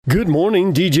Good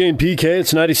morning, DJ and PK.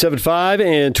 It's 97.5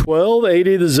 and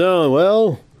 1280 The Zone.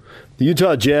 Well, the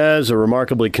Utah Jazz are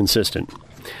remarkably consistent.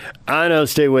 I know,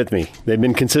 stay with me. They've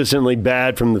been consistently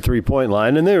bad from the three-point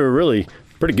line, and they were really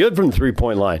pretty good from the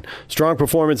three-point line. Strong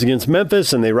performance against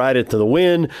Memphis, and they ride it to the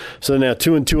win. So now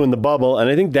 2-2 in the bubble,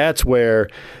 and I think that's where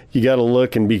you got to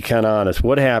look and be kind of honest.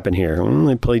 What happened here? Well,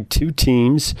 they played two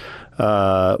teams.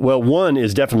 One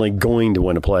is definitely going to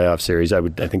win a playoff series. I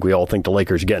think we all think the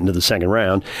Lakers get into the second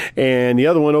round. And the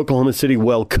other one, Oklahoma City,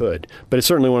 could. But it's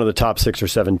certainly one of the top six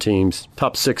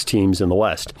teams in the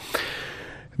West.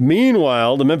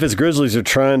 Meanwhile, the Memphis Grizzlies are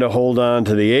trying to hold on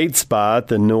to the 8th spot.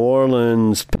 The New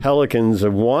Orleans Pelicans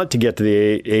want to get to the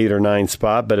 8 or 9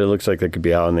 spot, but it looks like they could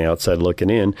be out on the outside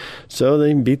looking in. So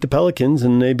they beat the Pelicans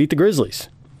and they beat the Grizzlies.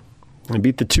 They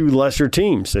beat the two lesser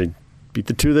teams. They beat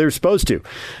the two they were supposed to.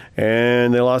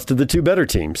 And they lost to the two better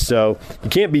teams. So you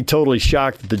can't be totally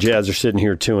shocked that the Jazz are sitting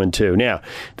here 2-2. Now,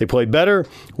 they played better.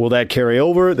 Will that carry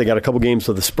over? They got a couple games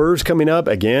with the Spurs coming up.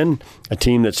 Again, a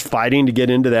team that's fighting to get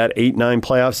into that 8-9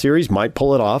 playoff series might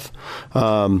pull it off.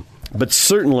 But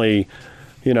certainly,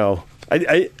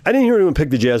 I didn't hear anyone pick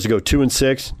the Jazz to go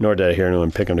 2-6, nor did I hear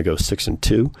anyone pick them to go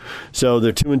 6-2. So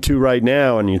they're 2-2 right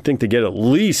now, and you think they get at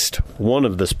least one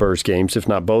of the Spurs games, if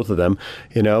not both of them.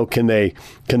 Can they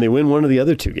win one of the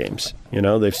other two games?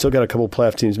 They've still got a couple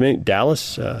playoff teams.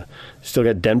 Dallas, still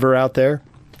got Denver out there.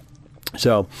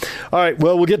 So, all right,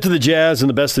 well, we'll get to the Jazz and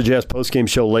the Best of the Jazz postgame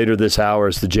show later this hour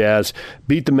as the Jazz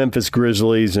beat the Memphis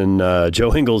Grizzlies and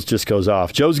Joe Ingles just goes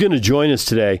off. Joe's going to join us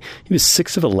today. He was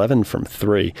 6 of 11 from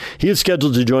 3. He is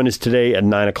scheduled to join us today at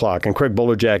 9 o'clock. And Craig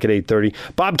Bolerjack at 8:30.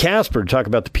 Bob Casper to talk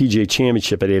about the PGA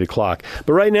Championship at 8 o'clock.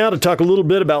 But right now, to talk a little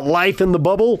bit about life in the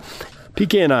bubble,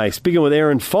 PK and I speaking with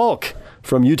Aaron Falk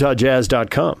from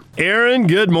UtahJazz.com. Aaron,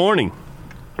 good morning.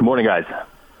 Good morning, guys.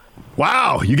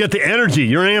 Wow, you got the energy.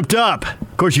 You're amped up.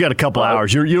 Of course, you got a couple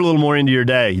hours. You're a little more into your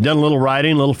day. You done a little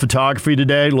writing, a little photography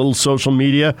today, a little social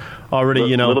media already.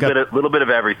 A little bit of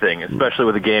everything, especially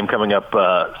with the game coming up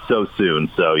so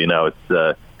soon. So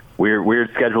it's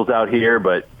weird schedules out here,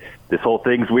 but this whole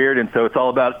thing's weird, and so it's all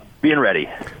about being ready.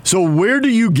 So where do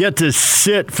you get to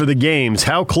sit for the games?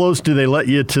 How close do they let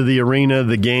you to the arena,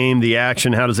 the game, the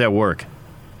action? How does that work?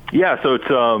 Yeah, so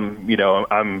it's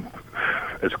I'm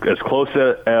as close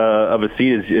of a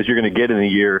seat as you're going to get in the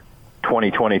year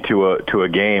 2020 to a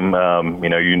game.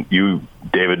 You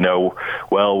David know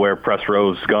well where press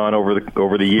row's gone over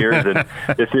the years, and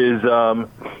this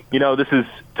is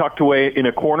tucked away in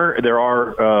a corner. There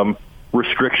are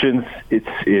restrictions.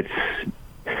 It's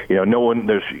no one.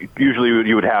 There's usually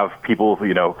you would have people,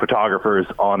 photographers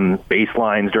on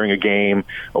baselines during a game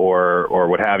or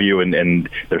what have you, and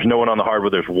there's no one on the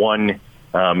hardwood. There's one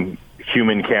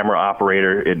human camera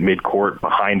operator at midcourt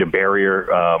behind a barrier,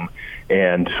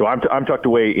 and so I'm tucked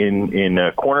away in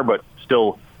a corner, but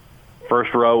still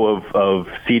first row of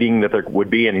seating that there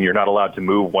would be, and you're not allowed to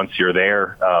move once you're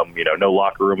there. No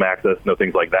locker room access, no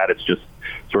things like that. It's just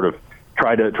sort of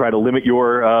try to limit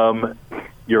your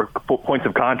points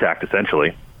of contact,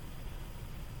 essentially.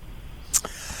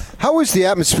 How is the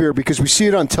atmosphere? Because we see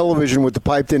it on television with the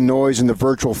piped-in noise and the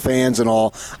virtual fans and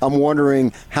all. I'm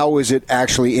wondering, how is it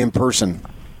actually in person?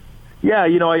 Yeah,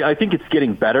 I think it's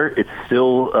getting better. It's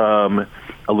still a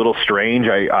little strange.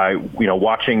 I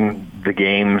watching the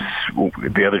games,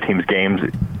 the other team's games,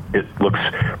 it looks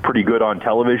pretty good on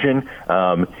television.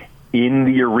 In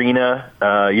the arena,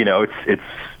 it's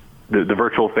the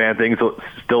virtual fan thing is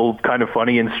still kind of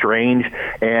funny and strange,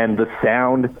 and the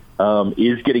sound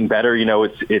is getting better.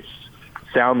 It's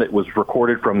sound that was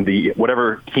recorded from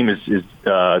whatever team is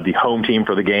the home team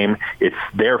for the game. It's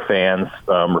their fans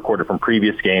recorded from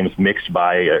previous games, mixed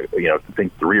by I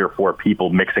think 3 or 4 people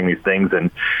mixing these things,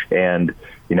 and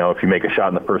if you make a shot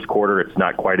in the first quarter, it's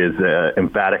not quite as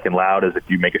emphatic and loud as if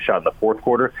you make a shot in the fourth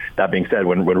quarter. That being said,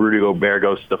 when Rudy Gobert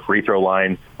goes to the free throw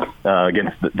line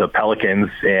against the Pelicans,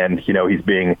 and he's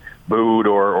being booed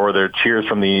or their cheers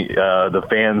from the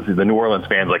fans, the New Orleans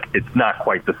fans, like, it's not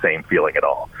quite the same feeling at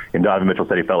all. And Donovan Mitchell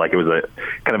said he felt like it was a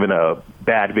kind of in a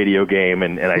bad video game,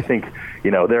 and I think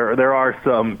there are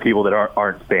some people that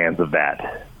aren't fans of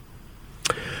that.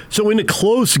 So in a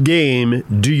close game,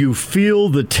 do you feel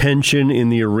the tension in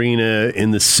the arena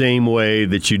in the same way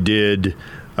that you did,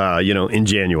 in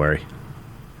January?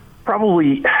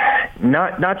 Probably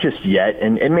not just yet,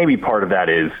 and maybe part of that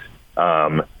is,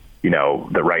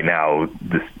 that right now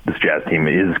this Jazz team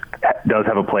does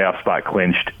have a playoff spot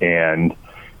clinched, and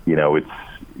you're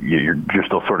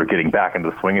still sort of getting back into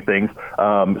the swing of things.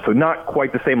 So not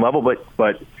quite the same level,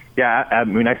 but Yeah, I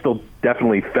mean, I still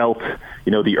definitely felt,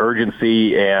 the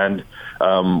urgency and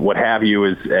what have you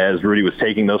as Rudy was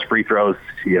taking those free throws,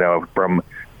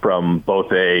 from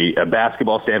both a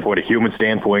basketball standpoint, a human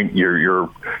standpoint, you're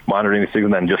monitoring the signal,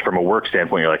 and then just from a work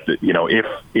standpoint, you're like,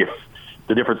 if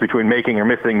the difference between making or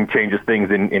missing changes things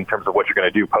in terms of what you're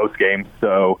going to do post game.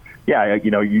 So yeah,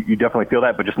 you definitely feel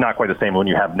that, but just not quite the same when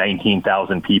you have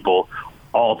 19,000 people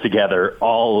all together,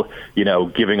 all,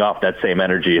 giving off that same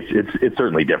energy. It's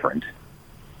certainly different.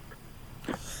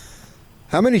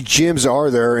 How many gyms are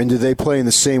there, and do they play in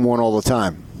the same one all the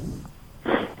time?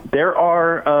 There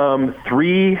are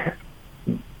 3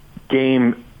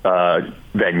 game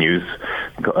venues,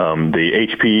 the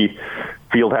HP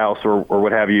Fieldhouse or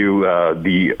what have you,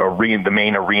 the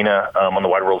main arena on the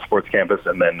Wide World Sports Campus,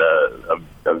 and then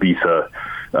a Visa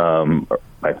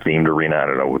themed arena. I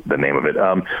don't know the name of it,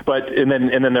 and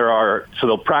then there are, so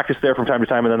they'll practice there from time to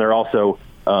time, and then there are also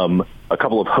a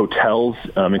couple of hotels,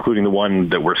 including the one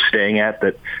that we're staying at,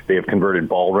 that they have converted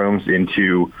ballrooms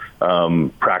into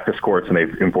practice courts, and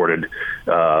they've imported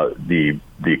the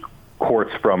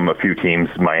courts from a few teams,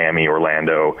 Miami,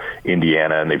 Orlando,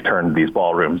 Indiana, and they've turned these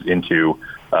ballrooms into,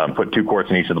 put 2 courts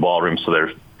in each of the ballrooms, so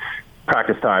there's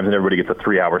practice times, and everybody gets a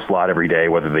 3-hour slot every day,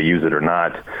 whether they use it or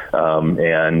not.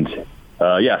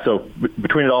 So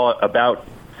between it all, about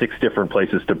 6 different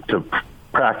places to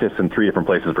practice and 3 different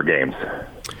places for games.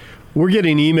 We're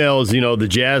getting emails, the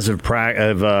Jazz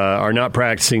are not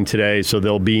practicing today, so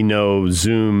there'll be no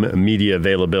Zoom media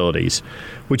availabilities,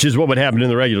 which is what would happen in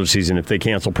the regular season. If they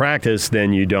cancel practice,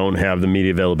 then you don't have the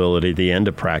media availability at the end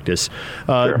of practice.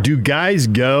 Sure. Do guys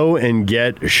go and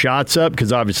get shots up?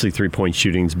 Because obviously three-point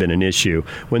shooting's been an issue.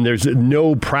 When there's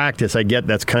no practice, I get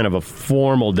that's kind of a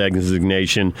formal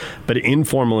designation, but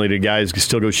informally, do guys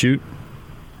still go shoot?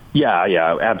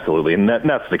 Yeah, absolutely. And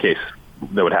that's the case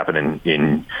that would happen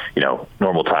in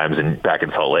normal times and back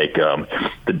in Salt Lake. You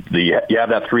have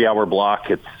that 3-hour block.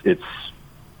 It's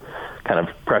kind of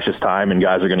precious time, and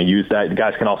guys are going to use that.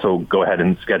 Guys can also go ahead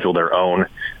and schedule their own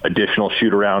additional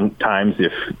shoot around times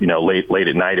if late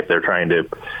at night if they're trying to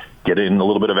get in a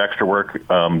little bit of extra work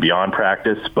beyond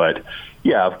practice. But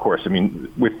yeah, of course, I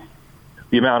mean, with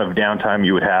the amount of downtime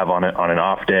you would have on an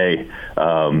off day,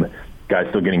 guys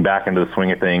still getting back into the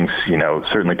swing of things.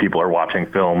 Certainly people are watching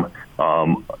film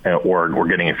or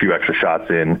getting a few extra shots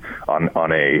in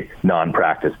on a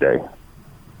non-practice day.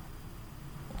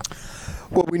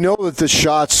 Well, we know that the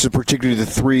shots, particularly the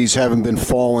threes, haven't been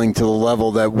falling to the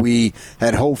level that we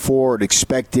had hoped for and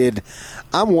expected.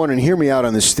 I'm wondering, hear me out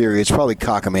on this theory. It's probably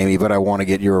cockamamie, but I want to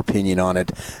get your opinion on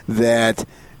it, that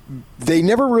they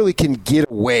never really can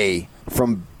get away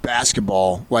from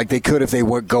basketball like they could if they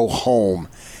would go home.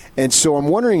 And so I'm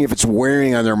wondering if it's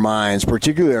wearing on their minds,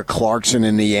 particularly Clarkson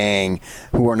and Niang,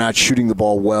 who are not shooting the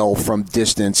ball well from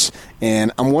distance.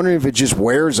 And I'm wondering if it just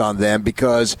wears on them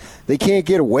because they can't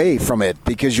get away from it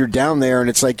because you're down there and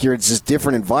it's like it's this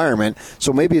different environment.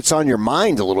 So maybe it's on your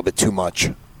mind a little bit too much.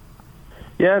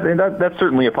 Yeah, that's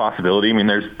certainly a possibility. I mean,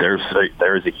 there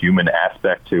is a human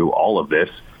aspect to all of this,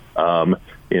 and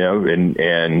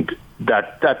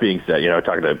that being said, I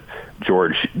talked to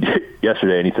George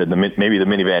yesterday, and he said maybe the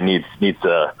minivan needs needs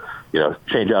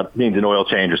an oil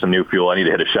change or some new fuel. I need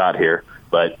to hit a shot here,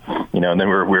 but and then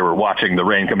we were watching the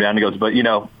rain come down. And he goes, but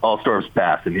all storms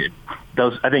pass, and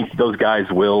I think those guys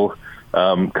will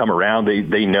come around.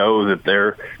 They know that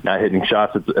they're not hitting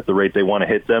shots at the rate they want to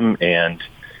hit them, and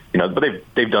but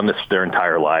they've done this their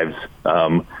entire lives.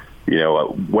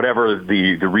 Whatever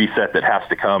the reset that has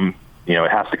to come.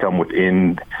 It has to come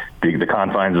within the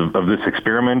confines of this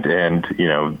experiment, and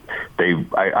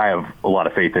I have a lot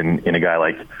of faith in a guy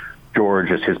like George,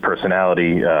 just his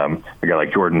personality, a guy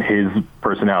like Jordan, his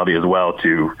personality as well,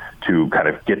 to kind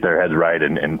of get their heads right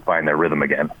and find their rhythm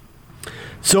again.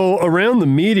 So around the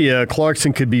media,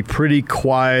 Clarkson could be pretty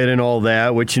quiet and all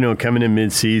that, which, coming in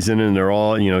midseason and they're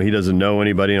all, he doesn't know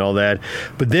anybody and all that.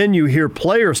 But then you hear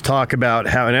players talk about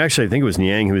how, and actually I think it was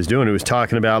Niang who was doing it, who was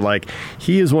talking about like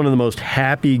he is one of the most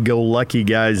happy-go-lucky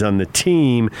guys on the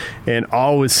team and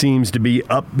always seems to be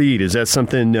upbeat. Is that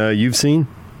something you've seen?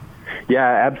 Yeah,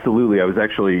 absolutely. I was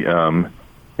actually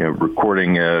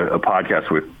recording a podcast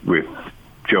with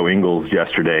Joe Ingles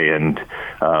yesterday, and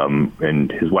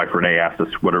his wife Renee asked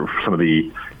us what are some of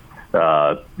the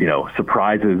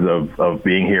surprises of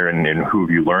being here and who have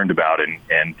you learned about,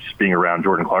 and just being around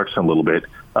Jordan Clarkson a little bit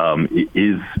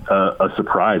is a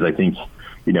surprise. I think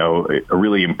a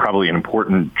really probably an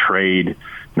important trade,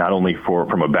 not only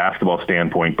from a basketball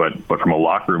standpoint, but from a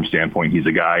locker room standpoint. He's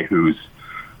a guy who's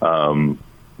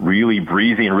really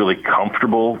breezy and really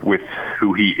comfortable with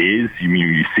who he is.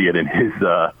 You see it in his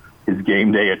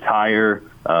game day attire,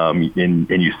 and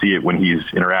you see it when he's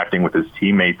interacting with his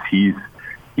teammates. He's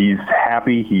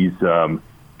happy. He's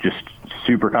just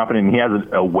super confident. And he has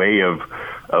a way of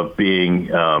being,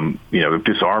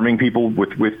 disarming people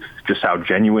with just how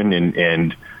genuine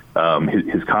and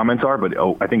his comments are. But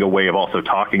I think a way of also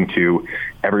talking to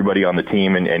everybody on the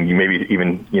team and maybe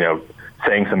even,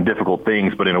 saying some difficult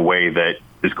things, but in a way that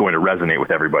is going to resonate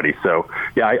with everybody. So,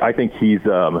 yeah, I think he's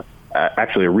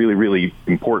actually a really, really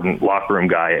important locker room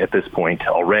guy at this point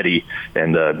already.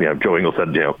 And, Joe Ingles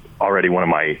said, already one of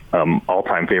my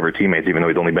all-time favorite teammates, even though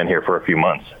he's only been here for a few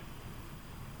months.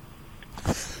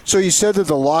 So you said that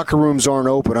the locker rooms aren't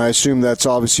open. I assume that's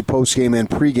obviously post-game and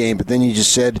pre-game, but then you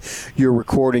just said you're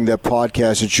recording that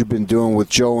podcast that you've been doing with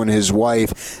Joe and his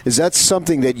wife. Is that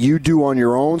something that you do on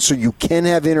your own so you can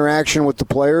have interaction with the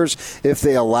players if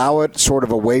they allow it sort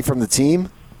of away from the team?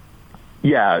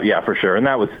 Yeah, for sure. And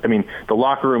that was, the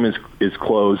locker room is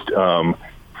closed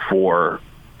for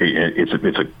it's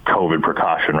a COVID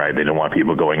precaution, right? They don't want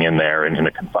people going in there and in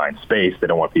a confined space. They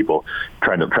don't want people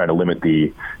trying to limit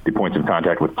the points of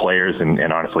contact with players. And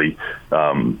honestly,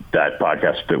 that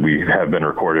podcast that we have been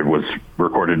recorded was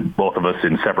recorded both of us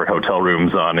in separate hotel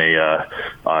rooms on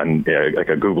like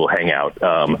a Google Hangout.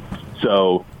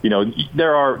 So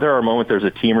there are moments. There's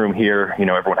a team room here.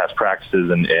 Everyone has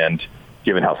practices and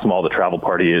given how small the travel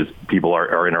party is, people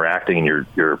are interacting, and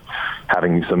you're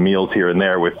having some meals here and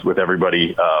there with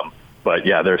everybody. But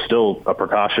yeah, there's still a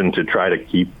precaution to try to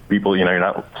keep people. You're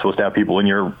not supposed to have people in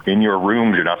your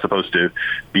rooms. You're not supposed to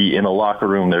be in a locker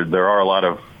room. There are a lot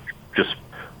of just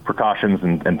precautions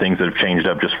and things that have changed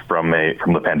up just from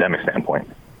the pandemic standpoint.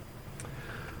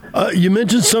 You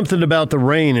mentioned something about the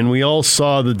rain, and we all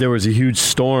saw that there was a huge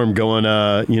storm going,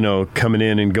 coming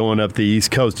in and going up the East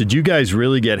Coast. Did you guys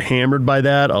really get hammered by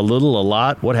that? A little, a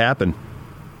lot? What happened?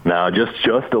 No, just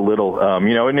a little.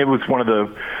 And it was one of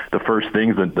the first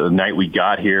things that the night we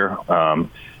got here.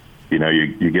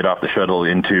 You get off the shuttle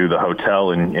into the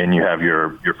hotel, and you have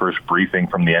your first briefing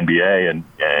from the NBA,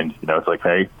 and it's like,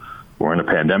 hey, we're in a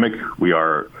pandemic. We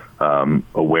are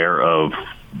aware of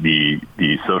the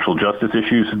social justice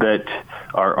issues that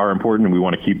are important, and we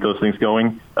want to keep those things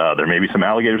going. There may be some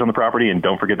alligators on the property, and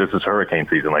don't forget this is hurricane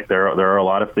season. Like there are a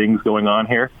lot of things going on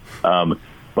here,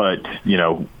 but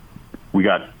we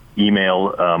got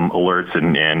email alerts,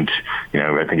 and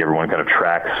I think everyone kind of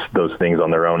tracks those things on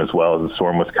their own as well as the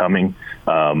storm was coming.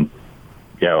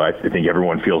 I think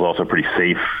everyone feels also pretty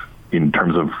safe in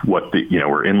terms of what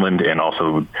we're inland, and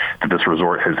also that this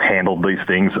resort has handled these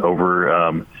things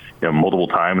over multiple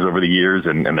times over the years,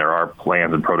 and there are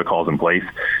plans and protocols in place.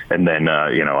 And then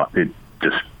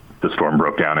the storm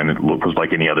broke down, and it was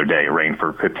like any other day. It rained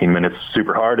for 15 minutes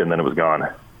super hard, and then it was gone.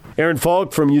 Aaron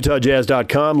Falk from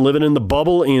UtahJazz.com, living in the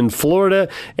bubble in Florida.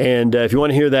 And if you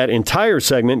want to hear that entire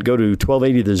segment, go to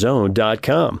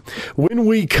 1280thezone.com. When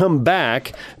we come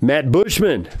back, Matt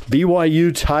Bushman,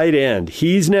 BYU tight end.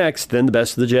 He's next, then the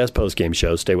best of the Jazz postgame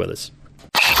show. Stay with us.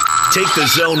 Take the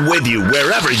Zone with you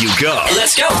wherever you go.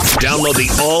 Let's go. Download the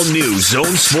all-new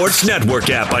Zone Sports Network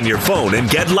app on your phone and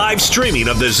get live streaming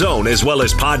of the Zone as well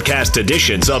as podcast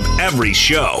editions of every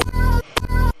show.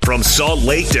 From Salt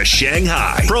Lake to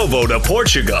Shanghai, Provo to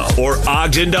Portugal, or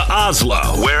Ogden to Oslo,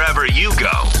 wherever you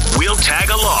go, we'll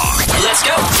tag along. Let's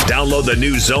go. Download the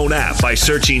new Zone app by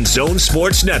searching Zone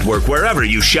Sports Network wherever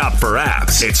you shop for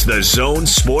apps. It's the Zone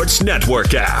Sports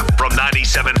Network app from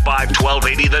 97.5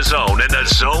 1280 The Zone and the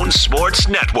Zone Sports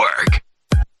Network.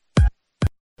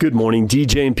 Good morning,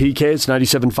 DJ and PK. It's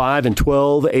 97.5 and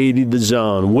 1280 The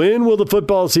Zone. When will the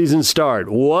football season start?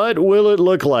 What will it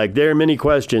look like? There are many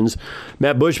questions.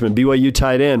 Matt Bushman, BYU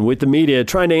tight end, with the media,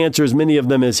 trying to answer as many of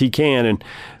them as he can, and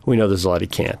we know there's a lot he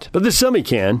can't. But there's some he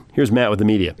can. Here's Matt with the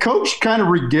media. Coach kind of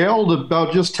regaled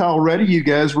about just how ready you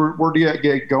guys were to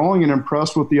get going, and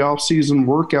impressed with the off-season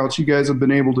workouts you guys have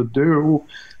been able to do,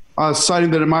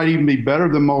 citing that it might even be better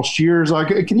than most years.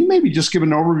 Can you maybe just give an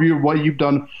overview of what you've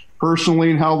done personally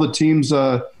and how the team's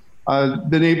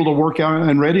been able to work out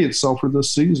and ready itself for this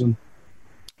season?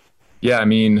 Yeah,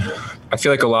 I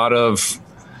feel like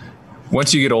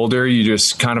once you get older, you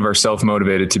just kind of are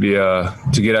self-motivated to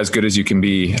get as good as you can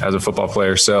be as a football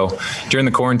player. So during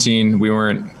the quarantine, we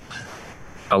weren't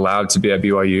allowed to be at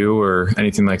BYU or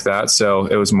anything like that. So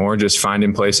it was more just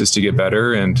finding places to get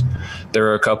better. And there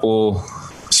were a couple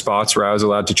spots where I was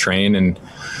allowed to train and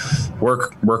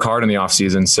work hard in the off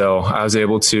season. So I was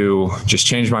able to just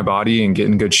change my body and get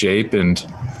in good shape. And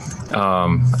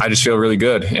I just feel really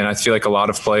good. And I feel like a lot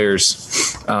of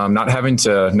players, not having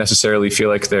to necessarily feel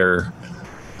like they're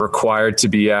required to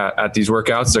be at these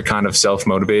workouts, they're kind of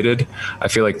self-motivated. I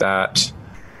feel like that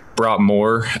brought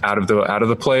more out of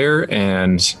the player.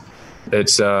 And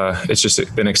it's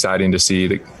just been exciting to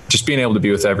see just being able to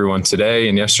be with everyone today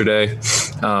and yesterday.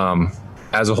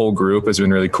 As a whole group has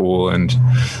been really cool. And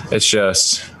it's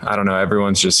just, I don't know,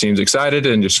 everyone just seems excited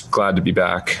and just glad to be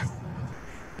back.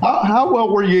 How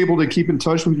well were you able to keep in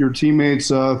touch with your teammates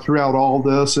throughout all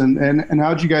this, and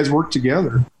how did you guys work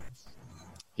together?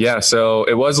 Yeah, so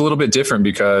it was a little bit different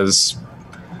because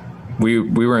we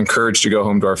were encouraged to go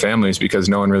home to our families because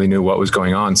no one really knew what was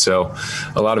going on. So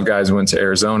a lot of guys went to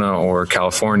Arizona or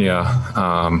California,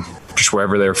 just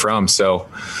wherever they're from. So,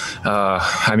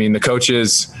 I mean, the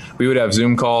coaches, we would have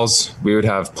Zoom calls. We would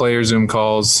have player Zoom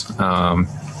calls.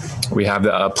 We have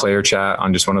the player chat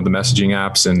on just one of the messaging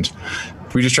apps. And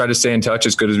we just tried to stay in touch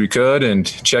as good as we could and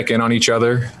check in on each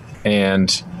other.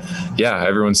 And yeah,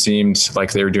 everyone seemed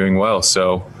like they were doing well.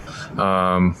 So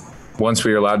once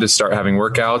we were allowed to start having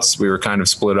workouts, we were kind of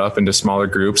split up into smaller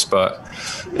groups, but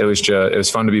it was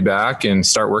fun to be back and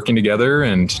start working together.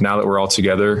 And now that we're all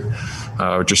together,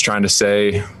 we're just trying to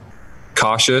stay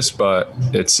cautious, but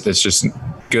it's just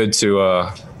good to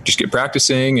just get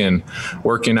practicing and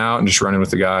working out and just running with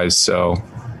the guys. So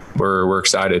we're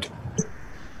excited.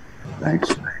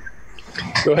 Thanks.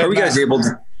 Go ahead, how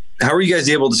are you guys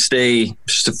able to stay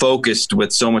just focused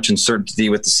with so much uncertainty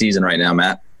with the season right now,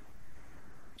 Matt?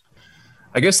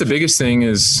 I guess the biggest thing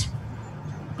is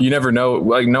you never know,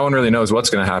 like no one really knows what's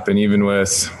going to happen, even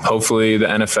with hopefully the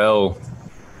NFL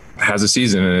has a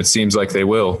season, and it seems like they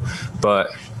will, but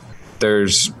you're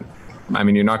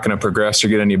not going to progress or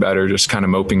get any better just kind of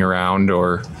moping around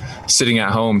or sitting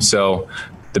at home. So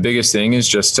the biggest thing is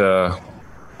just to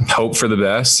hope for the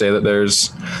best, say that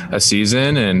there's a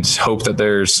season, and hope that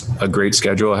there's a great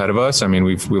schedule ahead of us. I mean,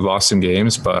 we've lost some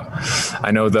games, but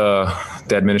I know the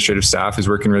administrative staff is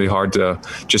working really hard to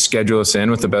just schedule us in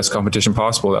with the best competition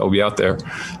possible that will be out there.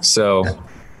 So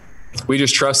we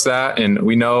just trust that. And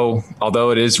we know,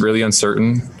 although it is really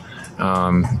uncertain,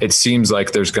 it seems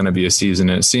like there's going to be a season,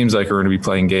 and it seems like we're going to be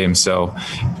playing games. So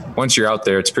once you're out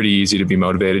there, it's pretty easy to be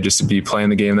motivated just to be playing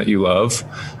the game that you love.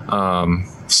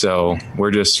 So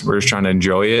we're just trying to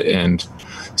enjoy it, and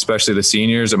especially the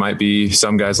seniors, it might be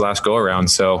some guys' last go around.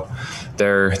 So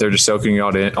they're just soaking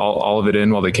all of it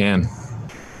in while they can.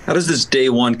 How does this day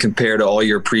one compare to all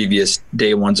your previous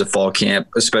day ones of fall camp,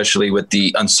 especially with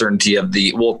the uncertainty of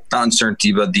not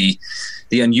uncertainty, but the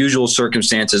unusual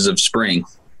circumstances of spring?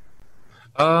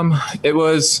 It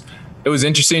was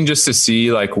interesting just to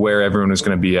see like where everyone was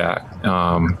going to be at.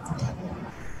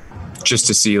 Just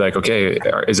to see like, okay,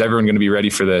 is everyone going to be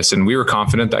ready for this? And we were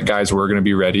confident that guys were going to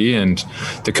be ready, and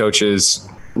the coaches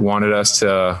wanted us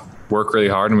to work really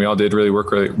hard, and we all did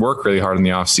work really hard in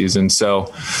the off season.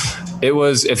 So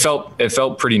it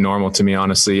felt pretty normal to me,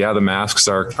 honestly. Yeah, the masks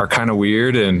are kind of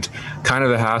weird and kind of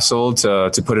the hassle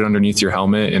to put it underneath your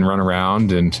helmet and run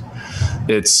around, and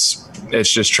we're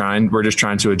just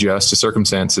trying to adjust to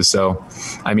circumstances. So,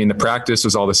 I mean, the practice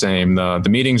was all the same. The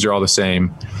meetings are all the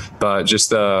same, but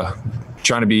just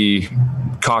trying to be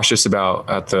cautious about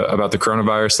the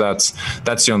coronavirus.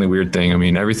 That's the only weird thing. I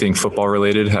mean, everything football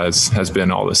related has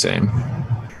been all the same.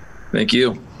 Thank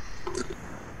you.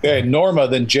 Okay, Norma,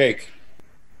 then Jake.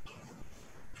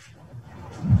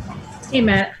 Hey,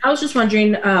 Matt. I was just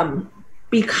wondering,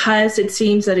 because it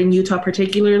seems that in Utah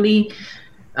particularly,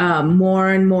 more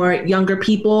and more younger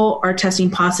people are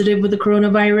testing positive with the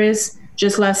coronavirus.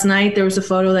 Just last night, there was a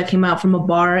photo that came out from a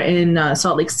bar in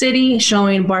Salt Lake City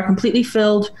showing a bar completely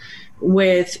filled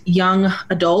with young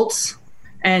adults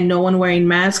and no one wearing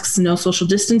masks, no social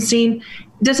distancing.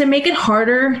 Does it make it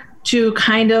harder to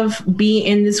kind of be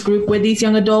in this group with these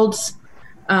young adults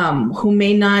who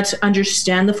may not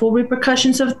understand the full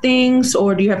repercussions of things?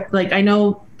 Or do you have, like, I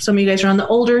know some of you guys are on the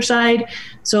older side.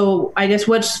 So I guess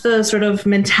what's the sort of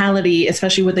mentality,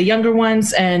 especially with the younger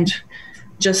ones, and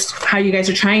just how you guys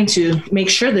are trying to make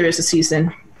sure there is a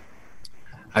season?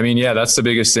 I mean, yeah, that's the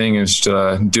biggest thing, is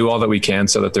to do all that we can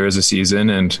so that there is a season,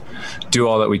 and do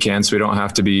all that we can so we don't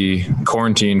have to be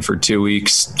quarantined for 2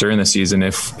 weeks during the season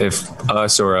if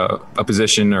us or a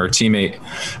position or a teammate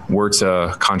were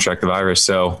to contract the virus.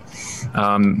 So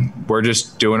we're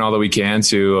just doing all that we can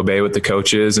to obey what the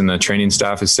coaches and the training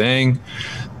staff is saying.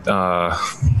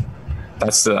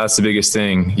 That's the biggest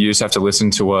thing. You just have to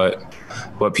listen to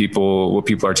what people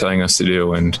are telling us to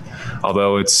do. And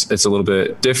although it's a little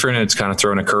bit different, it's kind of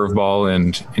throwing a curveball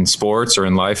in sports or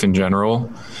in life in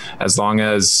general. As long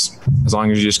as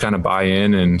you just kind of buy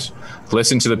in and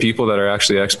listen to the people that are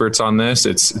actually experts on this,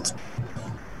 it's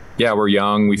we're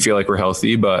young, we feel like we're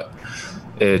healthy, but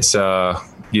it's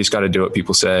you just got to do what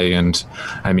people say. And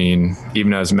I mean,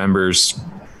 even as members,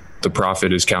 the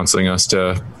Prophet is counseling us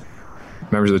to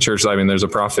members of the church. I mean, there's a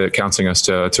prophet counseling us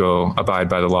to abide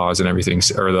by the laws and everything,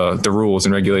 or the rules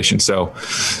and regulations. So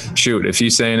shoot, if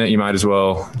he's saying it, you might as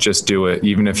well just do it,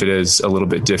 even if it is a little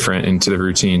bit different into the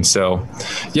routine. So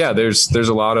yeah, there's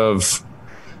a lot of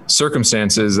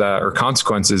circumstances that or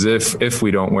consequences if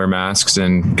we don't wear masks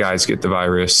and guys get the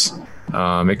virus.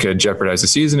 It could jeopardize the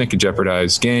season. It could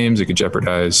jeopardize games. It could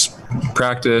jeopardize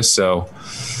practice. So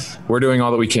we're doing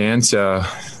all that we can to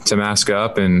mask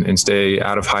up and stay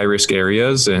out of high risk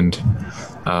areas, and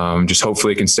just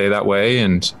hopefully it can stay that way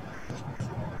and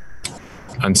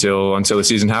until the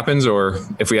season happens, or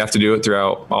if we have to do it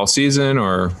throughout all season,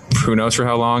 or who knows for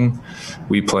how long,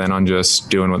 we plan on just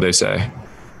doing what they say.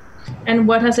 And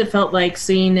what has it felt like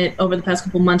seeing it over the past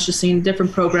couple months, just seeing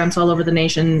different programs all over the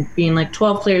nation being like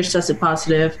 12 players tested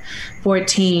positive,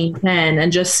 14, 10,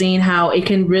 and just seeing how it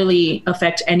can really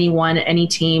affect anyone, any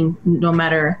team, no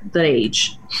matter the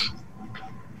age?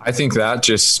 I think that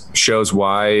just shows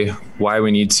why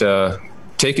we need to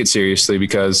take it seriously,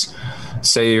 because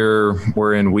say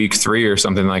we're in week 3 or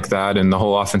something like that and the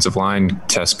whole offensive line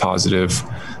tests positive,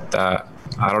 that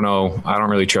I don't know. I don't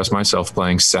really trust myself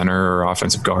playing center or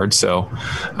offensive guard. So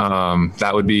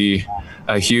that would be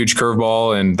a huge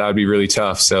curveball, and that would be really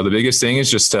tough. So the biggest thing is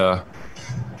just to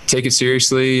take it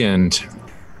seriously and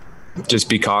just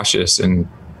be cautious and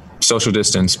social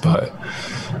distance. But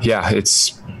yeah,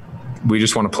 we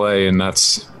just want to play, and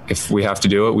that's, if we have to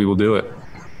do it, we will do it.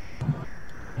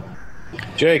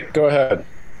 Jake, go ahead.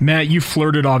 Matt, you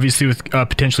flirted obviously with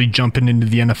potentially jumping into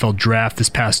the NFL draft this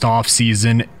past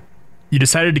offseason. You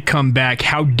decided to come back.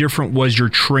 How different was your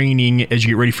training as you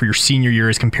get ready for your senior year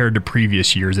as compared to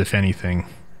previous years, if anything?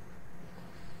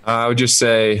 I would just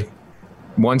say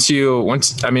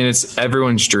it's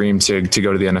everyone's dream to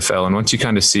go to the NFL. And once you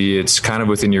kind of see it's kind of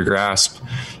within your grasp,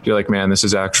 you're like, man, this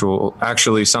is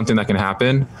actually something that can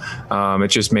happen. It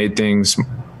just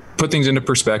put things into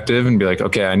perspective and be like,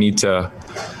 okay, I need to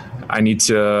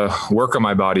work on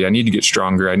my body. I need to get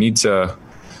stronger. I need to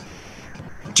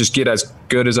just get as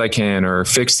good as I can, or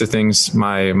fix the things,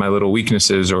 my little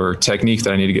weaknesses or technique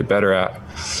that I need to get better at.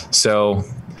 So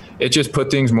it just put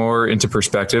things more into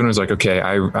perspective, and it was like, okay,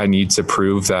 I need to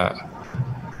prove that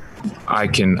I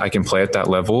can play at that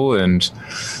level and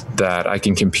that I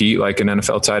can compete like an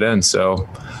NFL tight end. So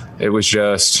it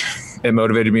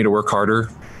motivated me to work harder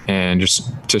and just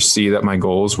to see that my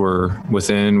goals were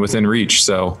within reach.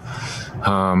 So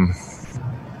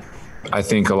I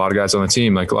think a lot of guys on the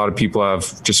team, like a lot of people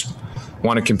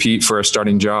want to compete for a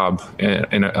starting job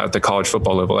at the college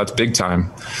football level. That's big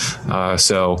time.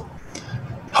 So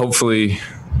hopefully,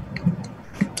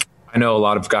 I know a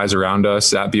lot of guys around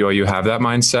us at BYU have that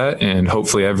mindset, and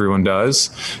hopefully everyone does,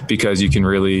 because you can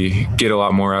really get a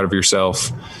lot more out of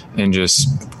yourself and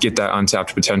just get that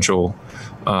untapped potential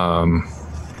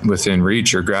within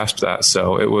reach or grasp that.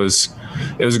 So it was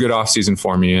a good off season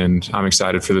for me, and I'm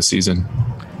excited for the season.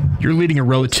 You're leading a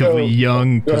relatively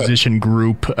young position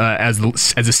group as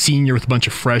a senior with a bunch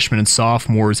of freshmen and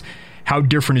sophomores. How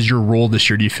different is your role this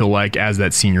year, do you feel like, as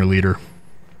that senior leader?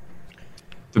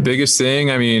 The biggest thing,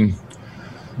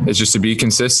 is just to be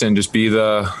consistent, just be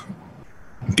a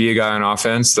guy on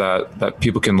offense that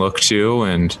people can look to,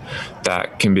 and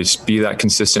that can be that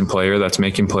consistent player that's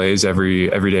making plays every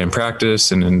day in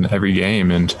practice and in every game,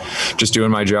 and just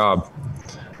doing my job.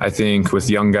 I think with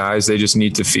young guys, they just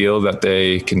need to feel that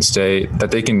they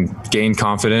can gain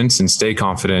confidence and stay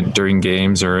confident during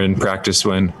games or in practice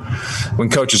when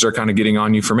coaches are kind of getting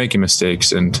on you for making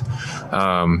mistakes. And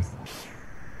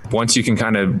once you can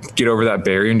kind of get over that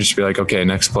barrier and just be like, okay,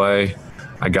 next play,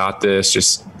 I got this,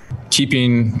 just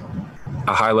keeping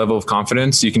a high level of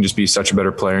confidence, you can just be such a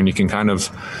better player, and you can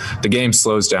the game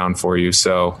slows down for you.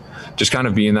 So just kind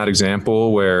of being that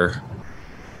example where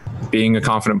being a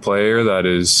confident player that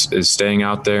is staying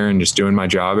out there and just doing my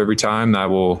job every time, that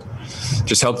will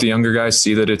just help the younger guys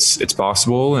see that it's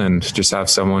possible, and just have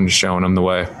someone just showing them the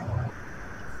way.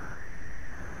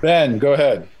 Ben, go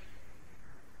ahead.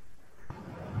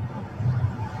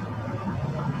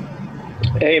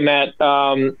 Hey, Matt.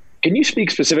 Can you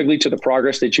speak specifically to the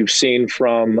progress that you've seen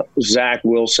from Zach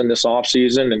Wilson this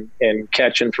offseason and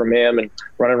catching from him and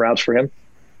running routes for him?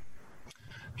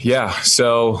 Yeah,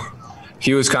 so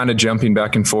he was kind of jumping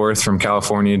back and forth from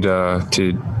California and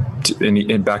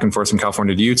back and forth from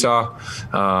California to Utah.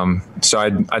 So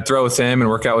I'd throw with him and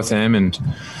work out with him. And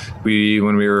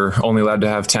when we were only allowed to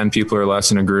have 10 people or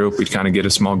less in a group, we'd kind of get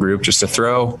a small group just to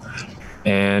throw.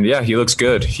 And yeah, he looks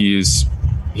good. He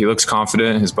looks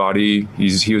confident. His body,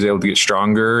 he was able to get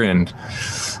stronger and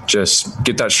just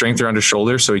get that strength around his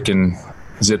shoulder so he can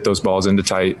zip those balls into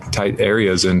tight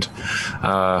areas. And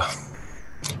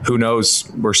who knows?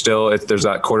 There's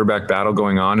that quarterback battle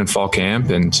going on in fall camp.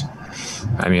 And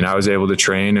I mean, I was able to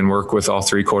train and work with all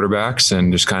 3 quarterbacks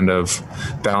and just kind of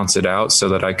balance it out so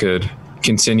that I could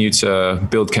continue to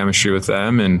build chemistry with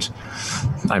them. And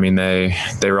I mean, they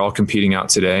were all competing out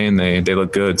today, and they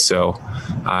look good. So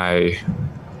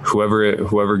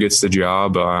whoever gets the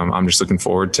job, I'm just looking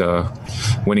forward to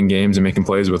winning games and making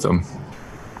plays with them.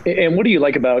 And what do you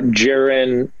like about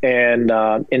Jaron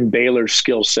and Baylor's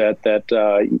skill set? That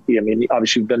I mean,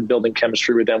 obviously you've been building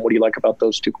chemistry with them. What do you like about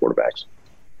those 2 quarterbacks?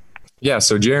 Yeah,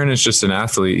 so Jaron is just an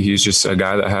athlete. He's just a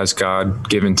guy that has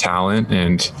God-given talent,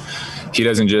 and he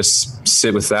doesn't just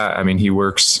sit with that. I mean, he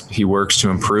works to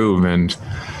improve, and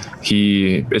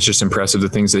it's just impressive the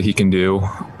things that he can do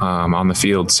on the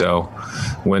field. So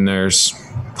when there's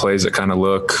plays that kind of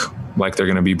look like they're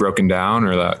going to be broken down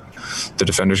or that the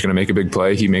defender's going to make a big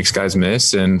play, he makes guys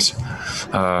miss and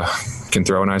can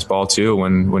throw a nice ball too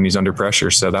when he's under pressure.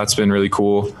 So that's been really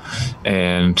cool.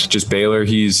 And just Baylor,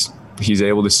 he's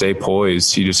able to stay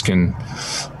poised. He just can.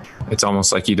 It's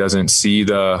almost like he doesn't see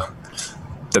the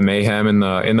mayhem in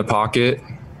the pocket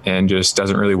and just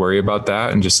doesn't really worry about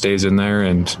that and just stays in there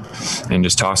and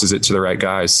just tosses it to the right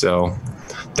guys. So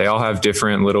they all have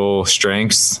different little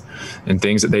strengths and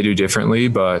things that they do differently,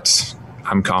 but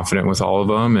I'm confident with all of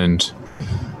them and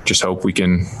just hope we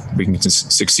can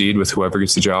succeed with whoever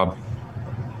gets the job.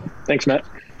 Thanks, Matt.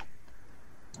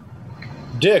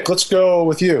 Dick, let's go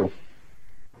with you.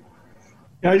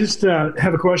 I just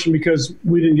have a question because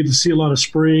we didn't get to see a lot of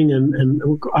spring, and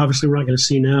obviously we're not going to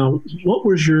see now. What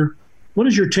is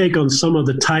your take on some of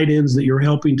the tight ends that you're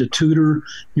helping to tutor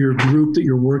your group that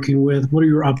you're working with? What are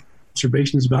your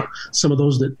observations about some of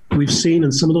those that we've seen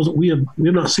and some of those that we have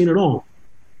not seen at all?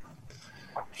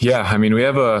 Yeah, I mean, we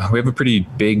have a pretty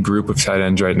big group of tight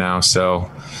ends right now.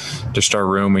 So just our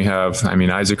room, we have, I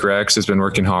mean, Isaac Rex has been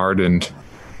working hard, and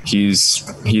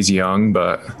he's young,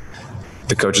 but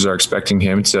the coaches are expecting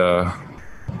him to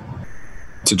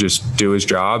just do his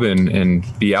job and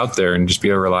be out there and just be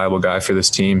a reliable guy for this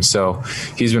team. So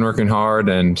he's been working hard,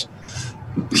 and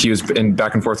he was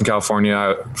back and forth in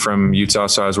California from Utah.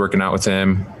 So I was working out with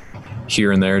him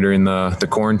here and there during the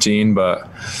quarantine. But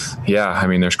yeah, I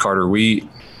mean, there's Carter Wheat,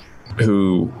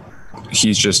 who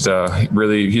he's just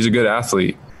he's a good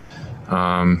athlete.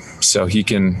 So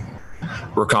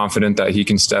we're confident that he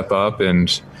can step up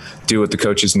and do what the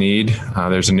coaches need.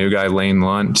 There's a new guy, Lane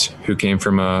Lunt, who came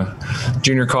from a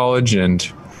junior college, and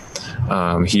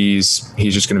he's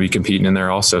just going to be competing in there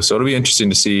also. So it'll be interesting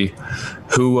to see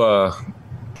who,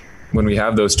 when we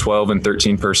have those 12 and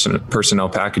 13 personnel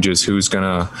packages, who's going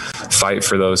to fight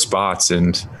for those spots.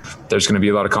 And there's going to be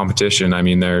a lot of competition. I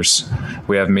mean,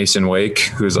 we have Mason Wake,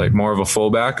 who's like more of a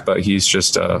fullback, but he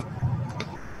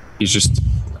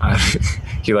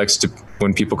likes to,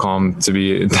 when people call him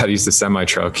that he's the semi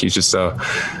truck, he's just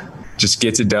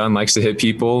gets it done, likes to hit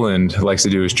people and likes to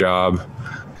do his job.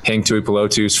 Hank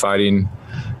Tuipulotu's fighting,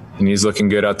 and he's looking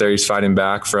good out there. He's fighting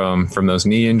back from those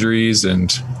knee injuries,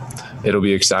 and it'll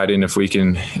be exciting if we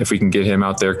can get him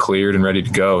out there cleared and ready to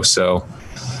go. So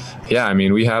yeah, I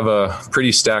mean, we have a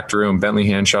pretty stacked room. Bentley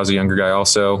Hanshaw's a younger guy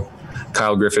also.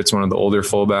 Kyle Griffith's one of the older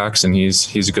fullbacks, and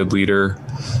he's a good leader.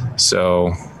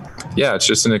 So yeah, it's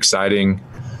just an exciting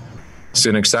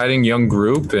young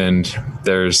group, and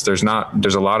there's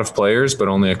a lot of players, but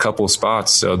only a couple of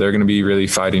spots. So they're going to be really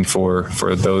fighting for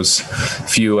those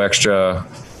few extra.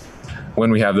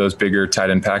 When we have those bigger tight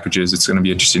end packages, it's going to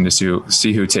be interesting to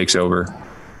see who takes over.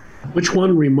 Which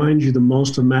one reminds you the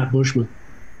most of Matt Bushman?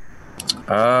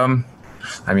 I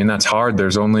mean, that's hard.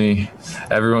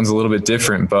 Everyone's a little bit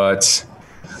different, but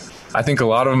I think a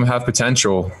lot of them have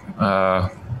potential.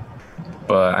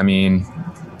 But I mean,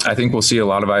 I think we'll see a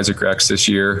lot of Isaac Rex this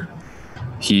year.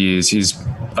 He's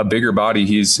a bigger body.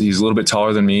 He's a little bit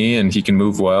taller than me, and he can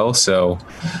move well. So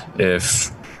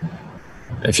if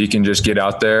he can just get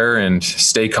out there and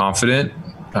stay confident,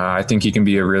 I think he can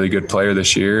be a really good player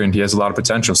this year, and he has a lot of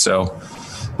potential. So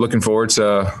looking forward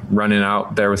to running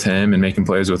out there with him and making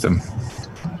plays with him.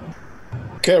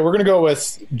 Okay, we're going to go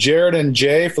with Jared and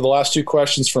Jay for the last 2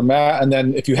 questions for Matt. And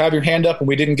then if you have your hand up and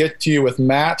we didn't get to you with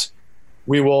Matt,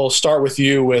 we will start with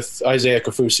you with Isaiah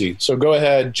Kaufusi. So go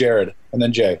ahead, Jared, and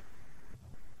then Jay.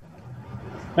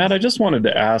 Matt, I just wanted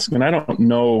to ask, and I don't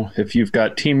know if you've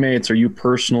got teammates or you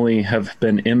personally have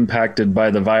been impacted by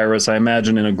the virus. I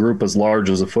imagine in a group as large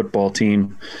as a football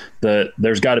team that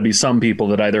there's got to be some people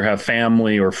that either have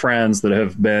family or friends that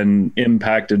have been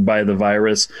impacted by the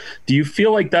virus. Do you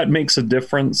feel like that makes a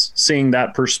difference, seeing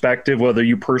that perspective, whether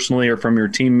you personally or from your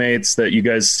teammates, that you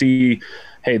guys see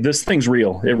hey, this thing's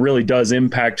real. It really does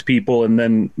impact people. And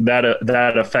then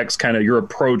that affects kind of your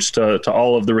approach to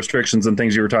all of the restrictions and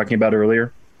things you were talking about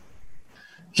earlier.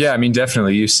 Yeah, I mean,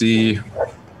 definitely. You see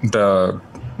the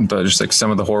just like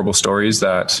some of the horrible stories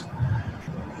that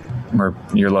where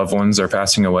your loved ones are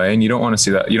passing away, and you don't want to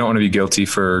see that. You don't want to be guilty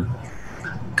for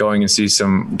going and see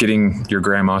getting your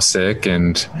grandma sick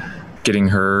and getting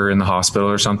her in the hospital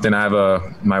or something. I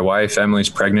have my wife, Emily's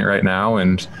pregnant right now,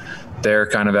 and they're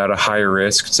kind of at a higher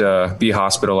risk to be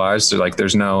hospitalized. So like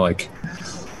there's no like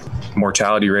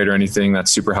mortality rate or anything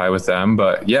that's super high with them,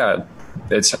 but yeah,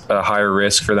 it's a higher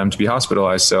risk for them to be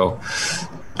hospitalized. So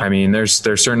I mean, there's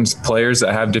certain players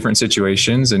that have different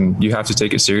situations, and you have to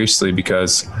take it seriously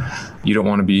because you don't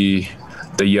want to be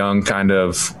the young kind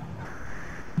of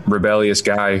rebellious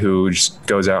guy who just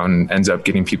goes out and ends up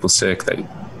getting people sick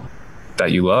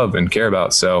that you love and care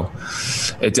about. So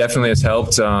it definitely has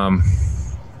helped.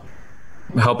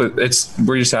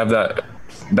 We just have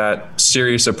that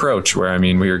serious approach where, I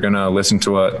mean, we are going to listen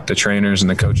to what the trainers and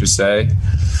the coaches say,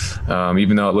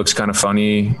 even though it looks kind of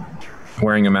funny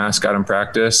wearing a mask out in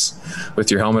practice with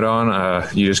your helmet on.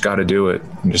 You just got to do it.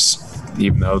 And just,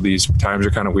 even though these times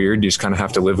are kind of weird, you just kind of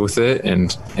have to live with it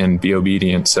and be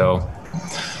obedient. So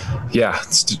yeah,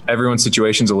 everyone's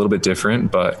situation's a little bit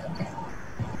different, but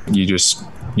you just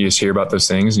hear about those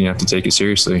things and you have to take it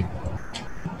seriously.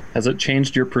 Has it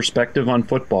changed your perspective on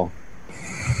football?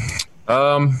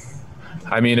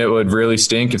 I mean, it would really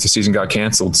stink if the season got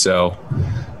canceled. So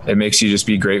it makes you just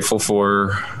be grateful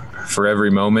for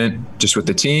every moment, just with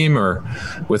the team or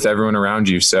with everyone around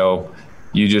you. So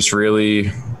you just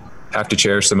really have to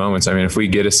cherish the moments. I mean, if we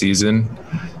get a season,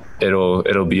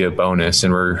 it'll be a bonus,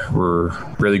 and we're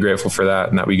really grateful for that,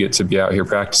 and that we get to be out here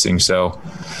practicing. So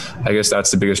I guess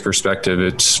that's the biggest perspective.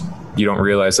 It's, you don't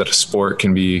realize that a sport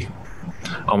can be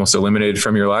almost eliminated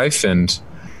from your life, and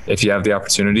if you have the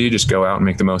opportunity, just go out and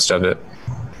make the most of it.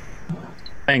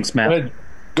 Thanks, Matt.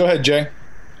 Go ahead, Jay.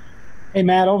 Hey,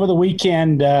 Matt, over the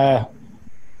weekend, the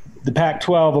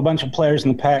Pac-12, a bunch of players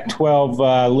in the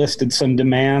Pac-12 listed some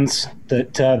demands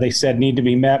that they said need to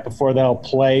be met before they'll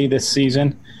play this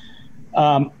season.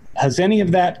 Has any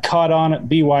of that caught on at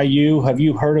BYU? Have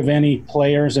you heard of any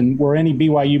players, and were any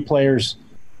BYU players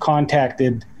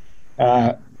contacted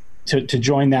to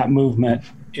join that movement,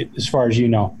 as far as you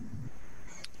know?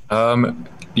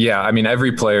 Yeah, I mean,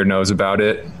 every player knows about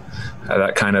it.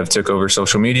 That kind of took over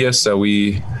social media. So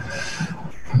a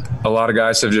lot of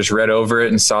guys have just read over it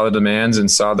and saw the demands and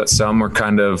saw that some were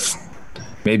kind of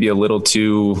maybe a little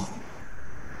too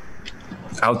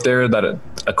out there, that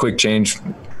a quick change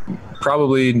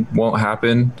probably won't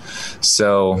happen.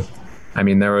 So, I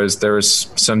mean, there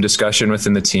was some discussion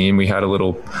within the team. We had a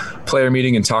little player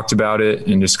meeting and talked about it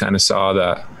and just kind of saw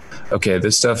that, okay,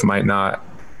 this stuff might not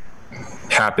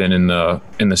happen in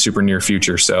the super near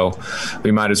future. So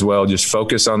we might as well just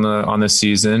focus on this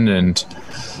season. And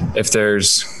if there's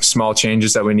small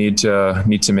changes that we need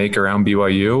to make around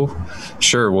BYU,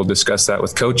 sure, we'll discuss that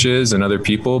with coaches and other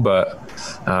people. But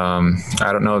I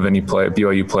don't know of any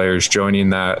BYU players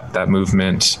joining that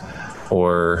movement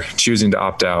or choosing to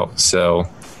opt out. So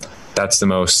that's the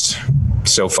most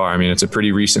so far. I mean, it's a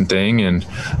pretty recent thing, and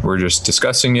we're just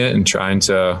discussing it and trying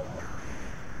to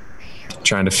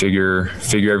figure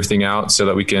everything out so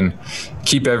that we can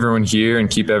keep everyone here and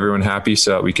keep everyone happy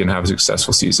so that we can have a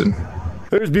successful season.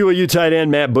 There's BYU tight end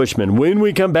Matt Bushman. When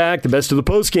we come back, the best of the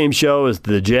postgame show is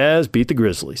the Jazz beat the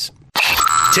Grizzlies.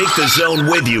 Take the Zone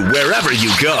with you wherever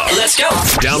you go. Let's go.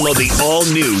 Download the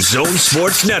all-new Zone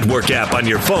Sports Network app on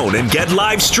your phone and get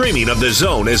live streaming of the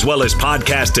Zone as well as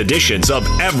podcast editions of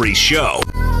every show.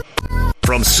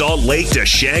 From Salt Lake to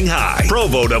Shanghai,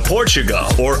 Provo to Portugal,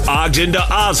 or Ogden to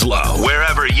Oslo,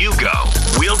 wherever you go,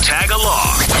 we'll tag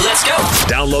along. Let's go.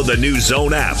 Download the new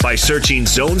Zone app by searching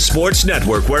Zone Sports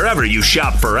Network wherever you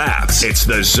shop for apps. It's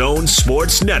the Zone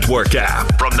Sports Network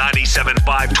app from 97.5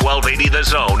 1280 The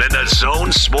Zone and the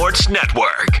Zone Sports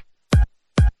Network.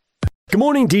 Good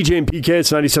morning, DJ and PK.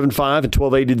 It's 97.5 and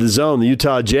 1280 The Zone. The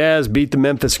Utah Jazz beat the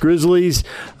Memphis Grizzlies.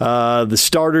 The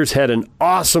starters had an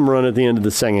awesome run at the end of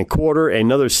the second quarter,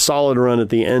 another solid run at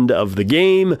the end of the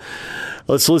game.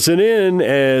 Let's listen in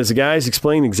as the guys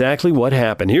explain exactly what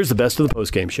happened. Here's the best of the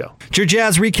postgame show. It's your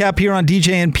Jazz recap here on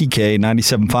DJ and PK,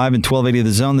 97.5 and 1280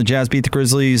 The Zone. The Jazz beat the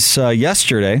Grizzlies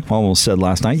yesterday, almost said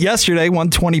last night. Yesterday,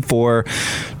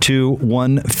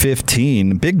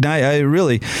 124-115. Big night.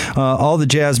 All the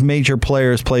Jazz major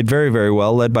players played very, very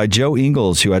well, led by Joe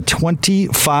Ingles, who had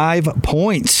 25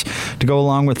 points to go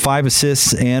along with 5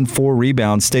 assists and 4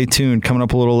 rebounds. Stay tuned. Coming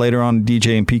up a little later on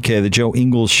DJ and PK, the Joe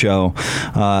Ingles show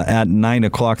at 9 9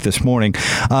 o'clock this morning.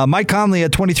 Mike Conley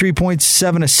had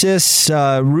 23.7 assists.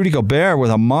 Rudy Gobert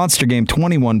with a monster game,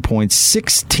 21 points,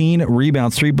 16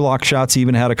 rebounds, 3 block shots,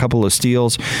 even had a couple of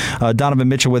steals. Donovan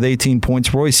Mitchell with 18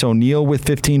 points. Royce O'Neal with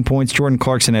 15 points. Jordan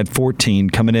Clarkson had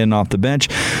 14 coming in off the bench.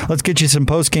 Let's get you some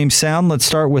post-game sound. Let's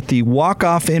start with the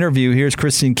walk-off interview. Here's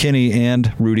Kristen Kinney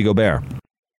and Rudy Gobert.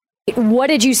 What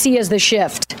did you see as the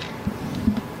shift?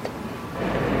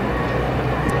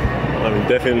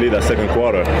 Definitely the second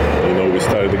quarter. We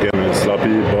started the game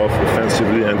sloppy, both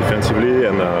offensively and defensively,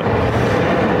 and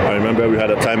I remember we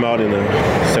had a timeout in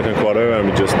the second quarter, and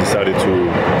we just decided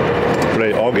to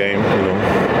play all game.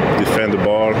 Defend the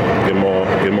ball,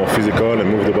 get more physical, and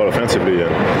move the ball offensively.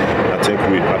 And I think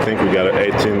we got an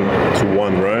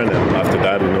 18-1 run, and after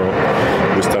that,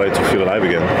 we started to feel alive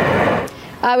again.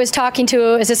 I was talking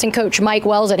to assistant coach Mike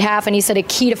Wells at half, and he said a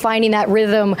key to finding that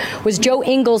rhythm was Joe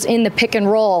Ingles in the pick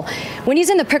and roll. When he's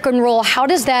in the pick and roll, how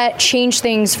does that change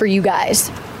things for you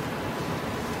guys?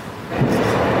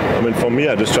 For me,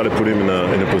 I just try to put him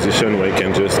in a position where he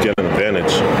can just get an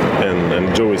advantage.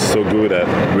 And Joe is so good at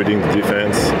reading the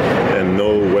defense and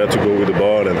know where to go with the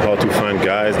ball and how to find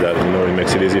guys that, it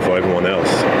makes it easy for everyone else.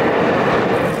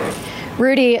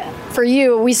 Rudy, for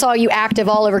you, we saw you active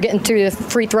all over getting through the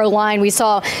free throw line. We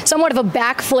saw somewhat of a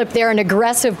backflip there, an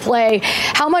aggressive play.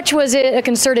 How much was it a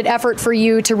concerted effort for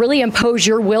you to really impose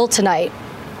your will tonight?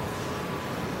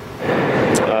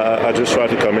 I just try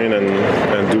to come in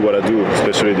and do what I do,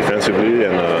 especially defensively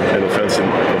and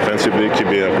offensively, keep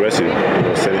being aggressive.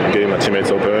 Getting my teammates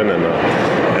open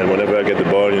and whenever I get the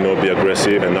ball, be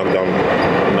aggressive and knock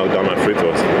down my free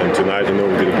throws. And tonight, we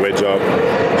did a great job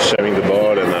sharing the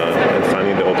ball and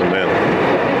finding the open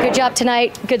man. Good job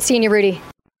tonight. Good seeing you, Rudy.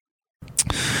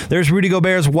 There's Rudy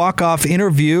Gobert's walk-off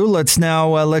interview. Let's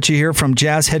now let you hear from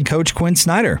Jazz head coach Quinn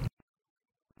Snyder.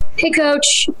 Hey,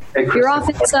 Coach. Hey, your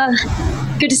offense,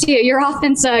 good to see you. Your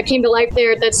offense came to life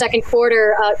there at that second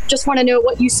quarter. Just want to know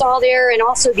what you saw there and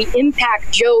also the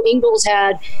impact Joe Ingles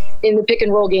had in the pick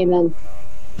and roll game then.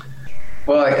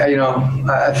 Well,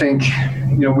 I think,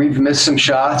 we've missed some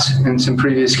shots in some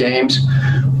previous games,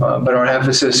 but our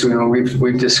emphasis,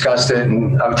 we've discussed it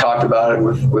and I've talked about it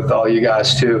with all you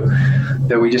guys too,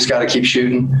 that we just got to keep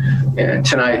shooting. And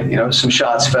tonight, some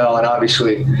shots fell, and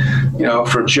obviously,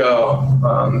 for Joe,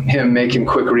 him making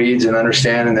quick reads and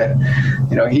understanding that,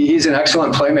 he's an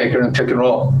excellent playmaker in the pick and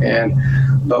roll.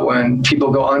 But when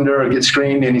people go under or get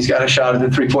screened and he's got a shot at the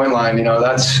 3-point line,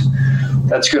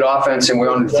 that's good offense, and we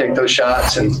wanted to take those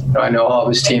shots. And I know all of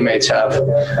his teammates have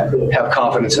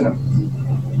confidence in him.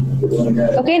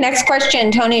 Okay, next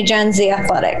question, Tony Jones, The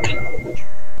Athletic.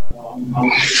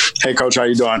 Hey, Coach, how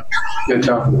you doing? Good,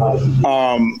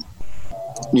 Tom.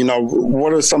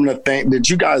 What are some of the things that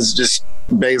you guys just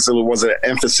basically, was it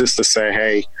an emphasis to say,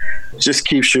 hey, just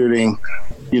keep shooting?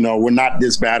 We're not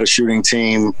this bad a shooting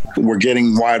team. We're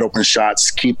getting wide open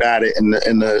shots. Keep at it,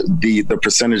 and the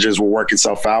percentages will work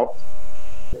itself out.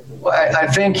 Well, I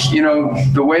think,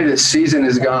 the way this season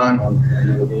has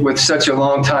gone with such a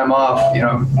long time off,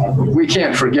 we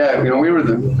can't forget, we were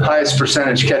the highest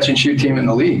percentage catch and shoot team in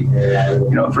the league,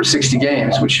 for 60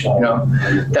 games, which,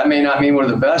 that may not mean we're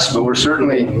the best, but we're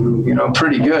certainly,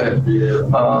 pretty good.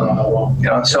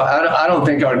 So I don't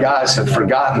think our guys have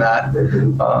forgotten that.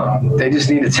 They just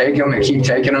need to take them and keep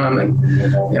taking them.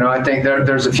 And, I think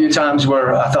there's a few times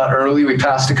where I thought early we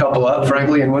passed a couple up,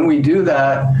 frankly. And when we do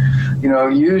that,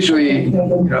 usually,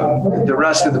 the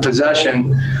rest of the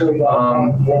possession,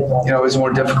 is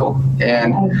more difficult.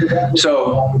 And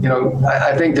so,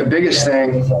 I think the biggest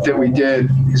thing that we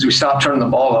did is we stopped turning the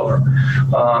ball over.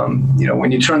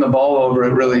 When you turn the ball over,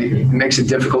 it really makes it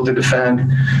difficult to defend.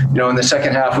 In the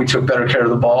second half, we took better care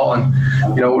of the ball, and,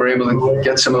 we're able to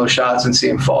get some of those shots and see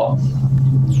them fall.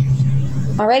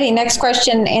 All righty, next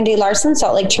question, Andy Larson,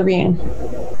 Salt Lake Tribune.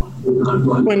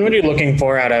 What are you looking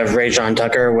for out of Rajon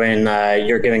Tucker when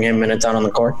you're giving him minutes out on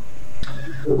the court?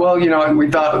 Well, we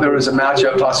thought there was a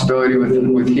matchup possibility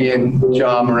with he and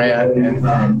Ja Morant,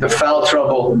 and the foul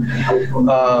trouble,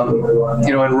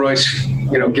 and Royce,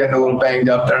 getting a little banged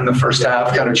up there in the first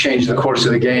half kind of changed the course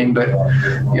of the game. But,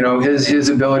 his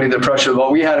ability to pressure the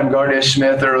ball, we had him guard Ish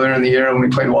Smith earlier in the year when we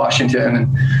played Washington.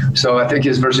 And so I think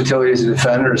his versatility as a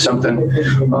defender is something,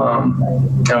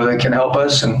 that can help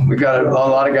us. And we've got a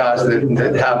lot of guys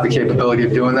that have the capability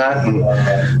of doing that. And,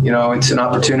 it's an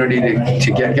opportunity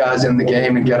to get guys in the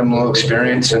game and get them a little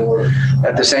experience, and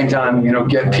at the same time,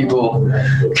 get people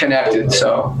connected.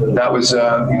 So that was,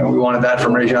 we wanted that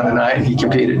from Rajon tonight, and he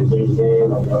competed.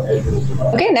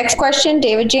 Okay, next question,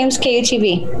 David James,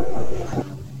 KUTV.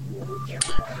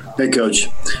 Hey, Coach.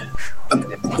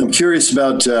 I'm curious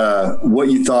about what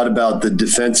you thought about the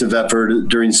defensive effort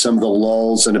during some of the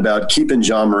lulls and about keeping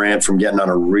John Morant from getting on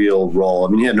a real roll. I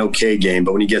mean, he had an okay game,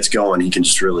 but when he gets going, he can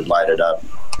just really light it up.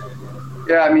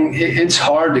 Yeah, I mean, it's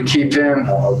hard to keep him,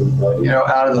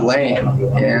 out of the lane.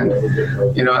 And,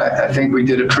 I think we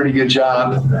did a pretty good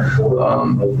job,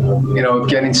 of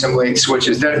getting some late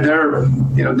switches.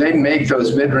 They make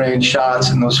those mid-range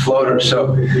shots and those floaters.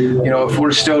 So, if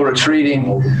we're still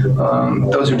retreating,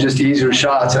 those are just easier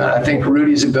shots. And I think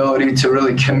Rudy's ability to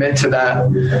really commit to that,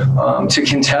 to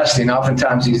contesting,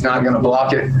 oftentimes he's not going to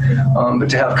block it, but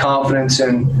to have confidence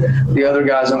in the other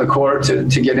guys on the court to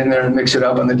get in there and mix it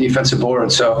up on the defensive board.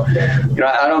 So,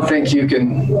 I don't think you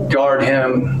can guard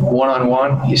him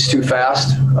one-on-one. He's too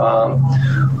fast.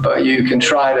 But you can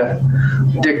try to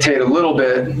dictate a little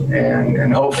bit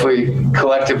and hopefully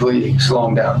collectively slow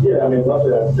him down.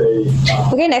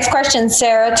 Okay, next question,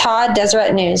 Sarah Todd,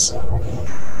 Deseret News.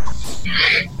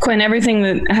 Quinn, everything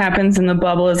that happens in the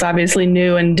bubble is obviously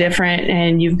new and different,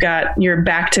 and you've got your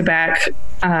back-to-back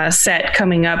set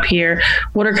coming up here.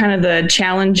 What are kind of the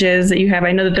challenges that you have?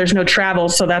 I know that there's no travel,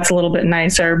 so that's a little bit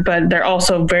nicer, but they're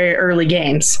also very early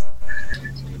games.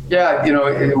 Yeah,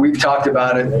 we've talked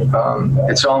about it.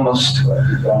 It's almost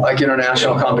like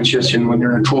international competition when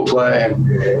you're in pool play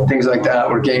and things like that,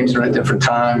 where games are at different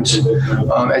times.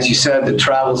 As you said, the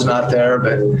travel's not there,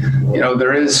 but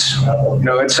there is,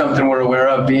 it's something we're aware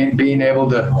of. Being able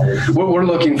to, we're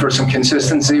looking for some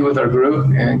consistency with our group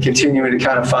and continuing to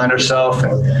kind of find ourselves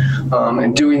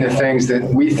and doing the things that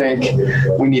we think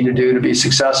we need to do to be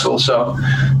successful. So,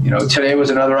 today was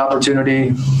another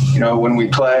opportunity. When we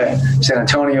play San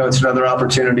Antonio, it's another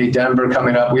opportunity. Denver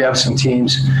coming up. We have some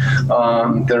teams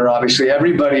that are obviously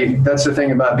everybody. That's the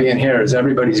thing about being here is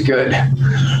everybody's good.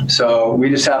 So we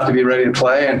just have to be ready to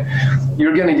play. And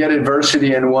you're going to get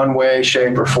adversity in one way,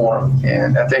 shape, or form.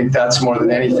 And I think that's more than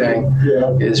anything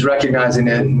is recognizing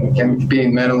it and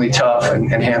being mentally tough and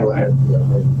handling it.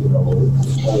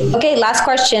 Okay, last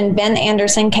question. Ben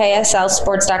Anderson,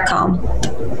 KSLSports.com.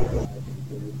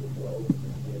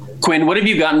 Quinn, what have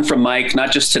you gotten from Mike,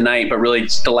 not just tonight, but really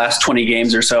the last 20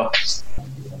 games or so?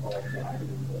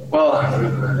 Well,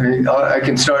 I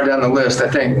can start down the list. I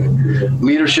think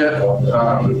leadership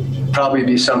probably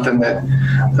be something that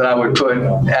I would put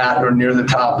at or near the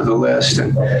top of the list.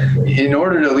 And in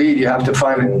order to lead, you have to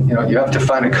find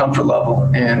a comfort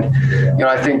level. And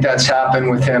I think that's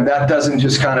happened with him. That doesn't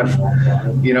just kind of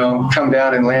come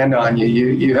down and land on you.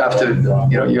 You have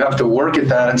to work at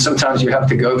that, and sometimes you have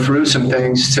to go through some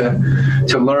things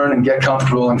to learn and get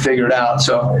comfortable and figure it out.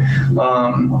 So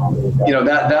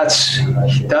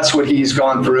that's what he's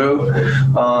gone through,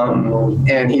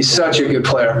 and he's such a good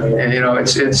player. And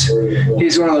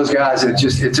he's one of those guys that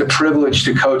it's a privilege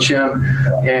to coach him,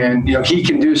 and he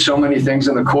can do so many things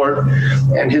on the court,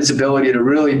 and his ability to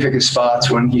really pick his spots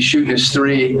when he's shooting his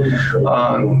three.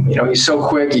 He's so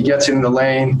quick. He gets in the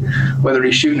lane, whether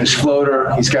he's shooting his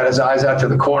floater, he's got his eyes out to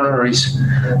the corner, or he's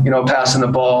passing the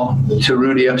ball to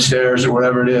Rudy upstairs or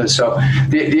whatever it is. So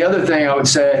the other thing I would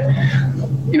say,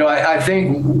 I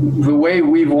think the way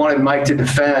we've wanted Mike to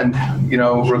defend,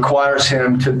 requires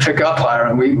him to pick up higher.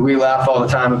 And we laugh all the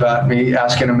time about me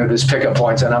asking him of his pickup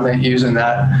points, and I'm not using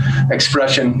that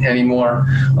expression anymore.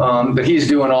 But he's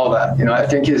doing all that. I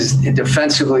think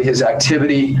defensively, his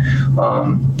activity,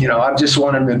 I just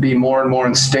want him to be more and more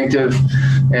instinctive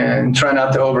and try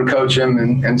not to overcoach him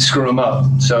and screw him up.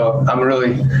 So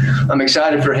I'm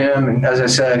excited for him. And as I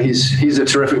said, he's a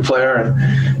terrific player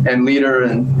and leader.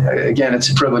 And again, it's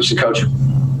a privilege to coach him.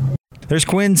 There's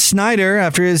Quinn Snyder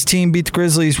after his team beat the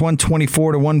Grizzlies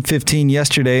 124-115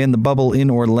 yesterday in the bubble in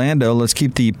Orlando. Let's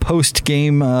keep the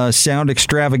post-game sound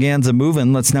extravaganza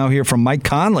moving. Let's now hear from Mike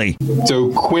Conley.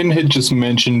 So Quinn had just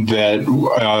mentioned that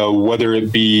whether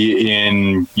it be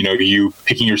in, you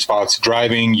picking your spots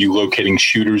driving, you locating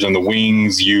shooters on the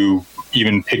wings, you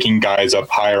even picking guys up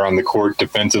higher on the court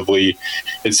defensively,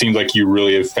 it seems like you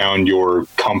really have found your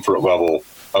comfort level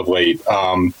of late.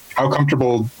 How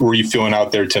comfortable were you feeling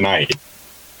out there tonight?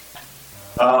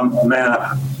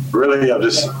 Man, really, I'm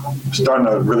just starting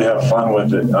to really have fun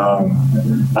with it.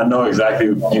 I know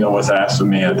exactly, what's asked of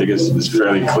me. I think it's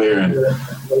fairly clear. And,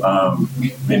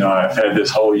 I've had this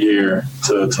whole year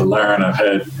to learn. I've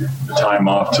had the time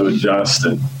off to adjust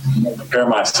and prepare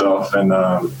myself. And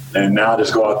now I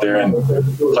just go out there and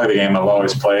play the game I've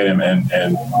always played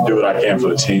and do what I can for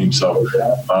the team. So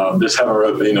just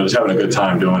having a good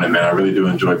time doing it, man. I really do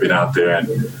enjoy being out there and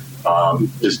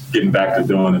just getting back to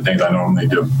doing the things I normally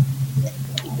do.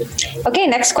 Okay,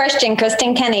 next question,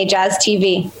 Kristen Kenny, Jazz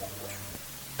TV.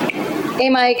 Hey,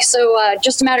 Mike. So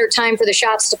just a matter of time for the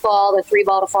shots to fall, the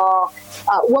 3-ball to fall.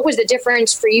 What was the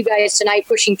difference for you guys tonight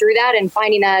pushing through that and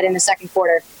finding that in the second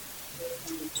quarter?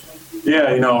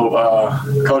 Yeah,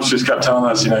 Coach just kept telling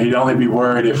us, he'd only be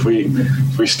worried if we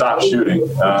stopped shooting.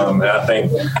 And I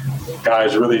think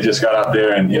guys really just got out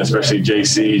there, and especially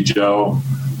JC, Joe,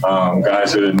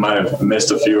 guys who might have missed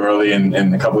a few early in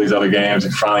a couple of these other games,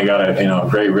 and finally got a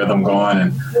great rhythm going.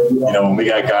 And when we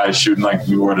got guys shooting like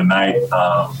we were tonight,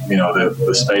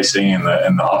 the spacing and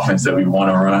the offense that we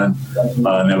want to run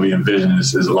and that we envision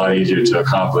is a lot easier to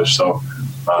accomplish. So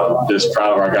just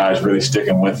proud of our guys really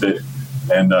sticking with it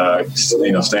and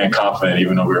staying confident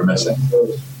even though we were missing.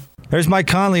 There's Mike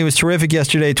Conley. He was terrific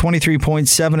yesterday,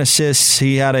 23.7 assists.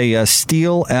 He had a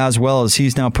steal as well, as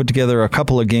he's now put together a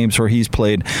couple of games where he's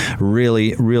played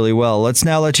really, really well. Let's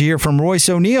now let you hear from Royce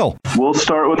O'Neal. We'll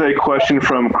start with a question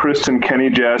from Kristen Kenny,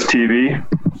 Jazz TV.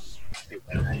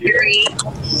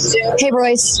 Hey,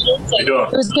 Royce. How you doing?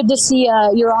 It was good to see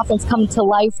your offense come to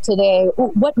life today.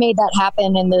 What made that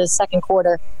happen in the second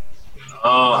quarter?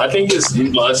 I think it's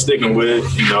us sticking with,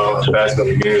 the past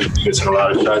couple of games, missing a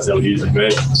lot of shots that we usually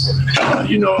make.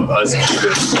 Us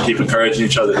keep encouraging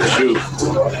each other to shoot,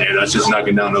 and us just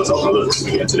knocking down those open looks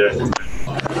again today.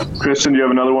 Kristen, do you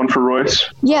have another one for Royce?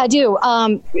 Yeah, I do.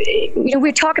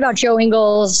 We talk about Joe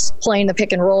Ingles playing the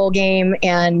pick and roll game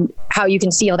and how you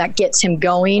can see how that gets him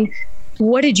going.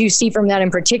 What did you see from that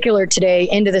in particular today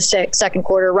into the second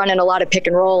quarter, running a lot of pick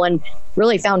and roll and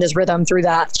really found his rhythm through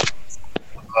that?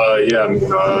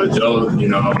 Joe,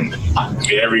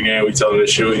 every game we tell him to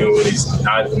shoot, when he's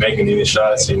not making any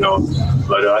shots,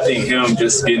 But I think him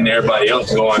just getting everybody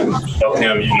else going, help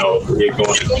him, get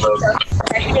going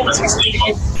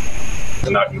to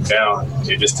knock him down.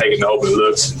 You're just taking the open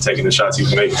looks, taking the shots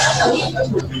he's making.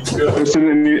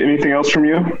 Anything else from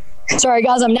you? Sorry,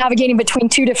 guys, I'm navigating between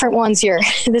two different ones here.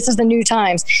 This is the New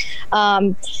Times.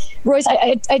 Royce,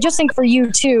 I just think for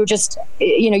you, too,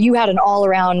 you had an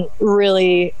all-around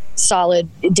really solid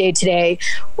day today.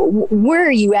 Where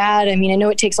are you at? I mean, I know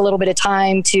it takes a little bit of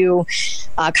time to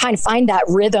kind of find that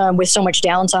rhythm with so much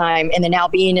downtime and then now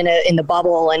being in the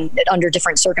bubble and under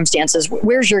different circumstances.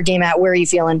 Where's your game at? Where are you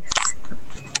feeling?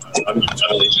 I'm just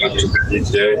trying to get each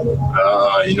day.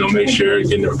 Make sure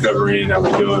getting the recovery that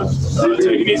we're doing,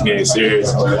 taking these games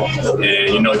serious,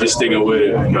 and just sticking with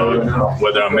it.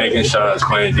 Whether I'm making shots,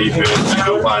 playing defense,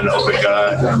 finding an open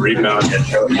guy, rebounding,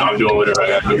 I'm doing whatever I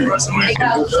got to do for the rest of the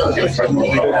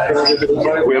week.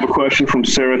 We have a question from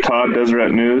Sarah Todd,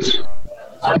 Deseret News.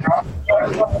 Hey,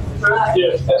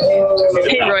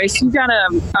 Royce, you've got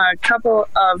a couple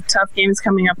of tough games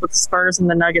coming up with the Spurs and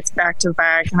the Nuggets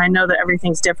back-to-back, and I know that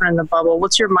everything's different in the bubble.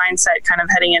 What's your mindset kind of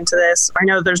heading into this? I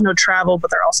know there's no travel, but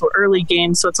they're also early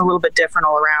games, so it's a little bit different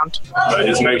all around.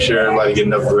 Just make sure everybody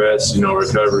getting enough rest,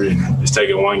 recovery, and just take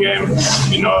it one game,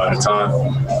 at a time.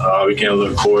 We can't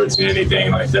look forward to anything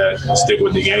like that. Stick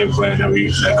with the game plan that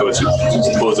coach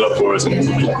pulls up for us and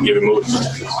get it moving.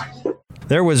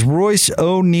 There was Royce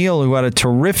O'Neal, who had a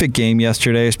terrific game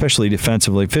yesterday, especially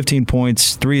defensively. 15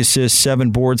 points, 3 assists,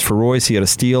 7 boards for Royce. He had a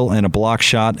steal and a block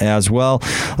shot as well.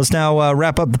 Let's now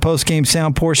wrap up the post-game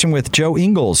sound portion with Joe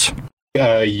Ingles.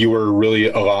 You were really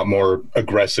a lot more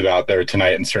aggressive out there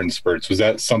tonight in certain spurts. Was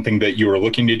that something that you were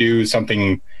looking to do,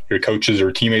 something your coaches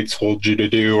or teammates told you to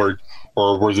do,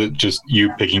 or was it just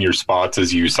you picking your spots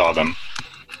as you saw them?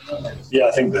 Yeah,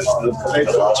 I think the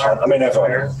last one. I mean,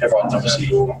 everyone's obviously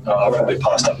probably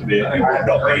passed up a bit,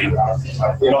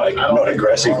 not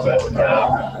aggressive, but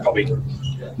probably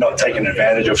not taking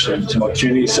advantage of some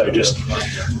opportunities. So just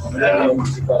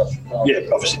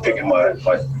obviously picking my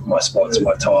spots and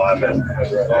my time, and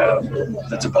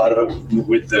that's a part of it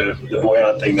with the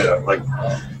Bojan thing, that like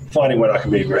finding when I can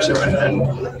be aggressive and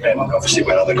obviously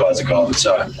when other guys are gone.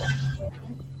 So.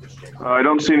 I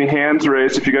don't see any hands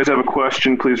raised. If you guys have a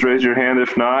question, please raise your hand.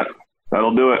 If not,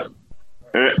 that'll do it.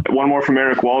 One more from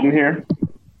Eric Walden here.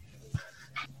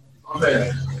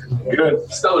 Good.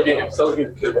 Stellar game.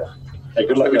 Hey,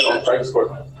 good luck on practice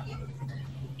court.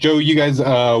 Joe, you guys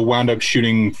wound up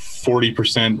shooting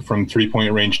 40% from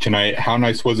three-point range tonight. How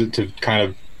nice was it to kind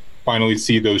of finally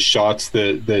see those shots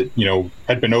that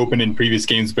had been open in previous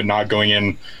games but not going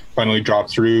in, finally drop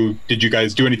through? Did you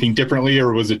guys do anything differently,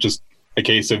 or was it just a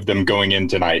case of them going in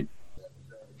tonight?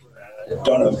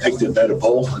 Donovan picked a better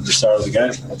ball at the start of the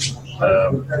game.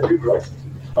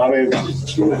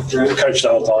 The coach the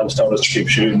whole time told us to keep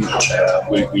shooting.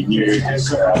 We knew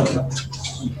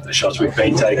the shots we've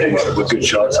been taking were good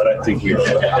shots. I don't think we've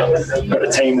got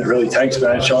a team that really takes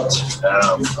bad shots.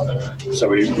 So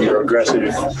we were aggressive.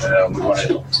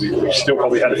 We still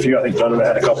probably had a few. I think Donovan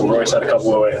had a couple. Royce had a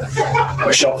couple where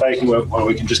we're shot faking where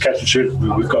we can just catch and shoot.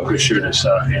 We've got good shooters.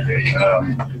 So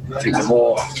I think the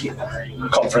more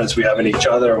confidence we have in each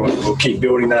other, we'll keep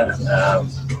building that.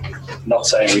 Not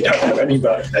saying we don't have any,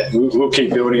 but we'll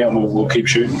keep building and we'll keep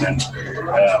shooting. And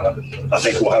I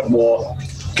think we'll have more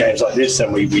games like this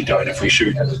than we don't if we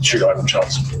shoot open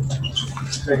shots.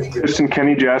 Kristen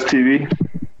Kenny, Jazz TV.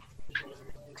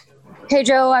 Hey,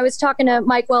 Joe, I was talking to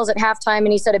Mike Wells at halftime,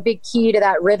 and he said a big key to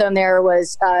that rhythm there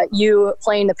was you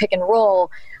playing the pick and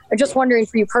roll. I'm just wondering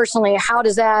for you personally, how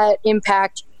does that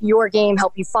impact your game,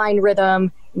 help you find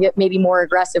rhythm, get maybe more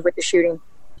aggressive with the shooting?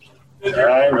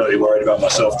 I ain't really worried about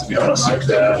myself, to be honest. Can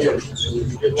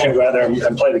go out there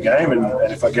and play the game, and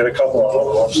if I get a couple,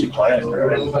 I'll obviously play it and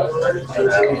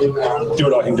do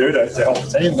what I can do to help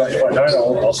the team. But if I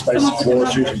don't, I'll space the floor,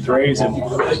 shoot some threes, and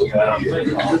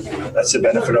that's the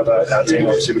benefit of our team.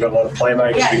 Obviously, we've got a lot of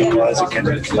playmakers, we've got guys that can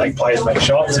make plays, make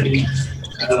shots, and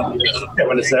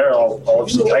when it's there, I'll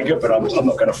obviously take it, but I'm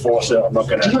not going to force it. I'm not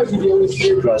going to.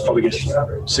 You guys probably get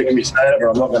sick of me saying it, but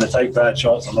I'm not going to take bad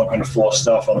shots. I'm not going to force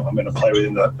stuff. I'm going to play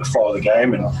within the flow of the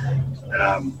game, and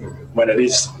when it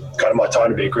is kind of my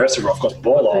time to be aggressive, or I've got the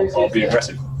ball, I'll be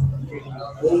aggressive.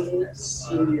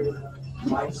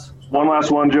 One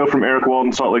last one, Joe, from Eric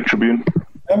Walden, Salt Lake Tribune.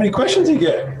 How many questions do you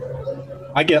get?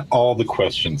 I get all the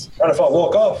questions. What if I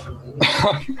walk off?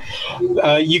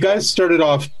 You guys started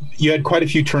off. You had quite a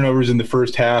few turnovers in the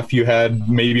first half. You had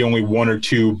maybe only one or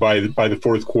two by the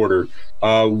fourth quarter.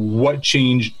 What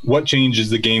changed? What changed as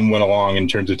the game went along in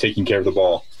terms of taking care of the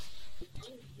ball?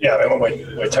 Yeah, I mean,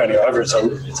 when we're turning over, so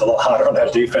it's a lot harder on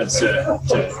our defense to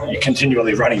you're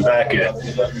continually running back. It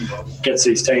gets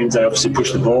these teams, they obviously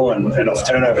push the ball, and off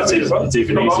turnover, it's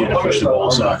even easier to push the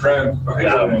ball. So,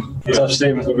 touch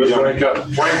Stephen.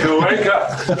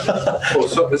 Oh,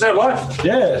 so, is that live?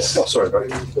 Yes. Oh, sorry, buddy.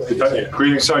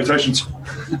 Greetings, salutations.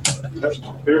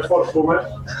 Very responsible, man.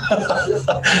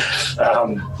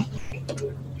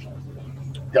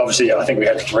 Obviously, I think we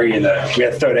had 13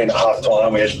 at half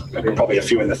time. We had probably a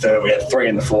few in the third. We had 3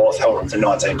 in the fourth, held them to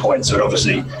 19 points. So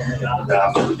obviously,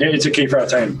 it's a key for our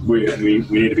team. We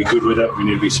need to be good with it. We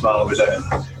need to be smart with it.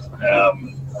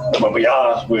 When we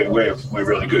are, we're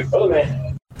really good.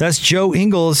 That's Joe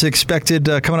Ingles, expected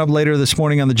coming up later this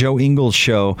morning on the Joe Ingles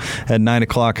Show at 9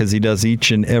 o'clock, as he does each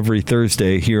and every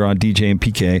Thursday here on DJ and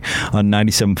PK on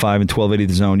 97.5 and 1280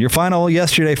 The Zone. Your final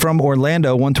yesterday from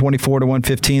Orlando,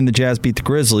 124-115. The Jazz beat the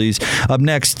Grizzlies. Up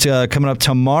next, coming up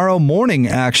tomorrow morning,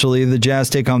 actually, the Jazz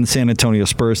take on the San Antonio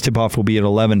Spurs. Tip-off will be at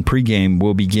 11. Pre-game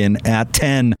will begin at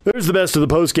 10. There's the best of the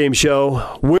post-game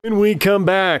show. When we come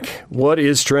back, what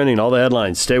is trending? All the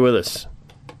headlines. Stay with us.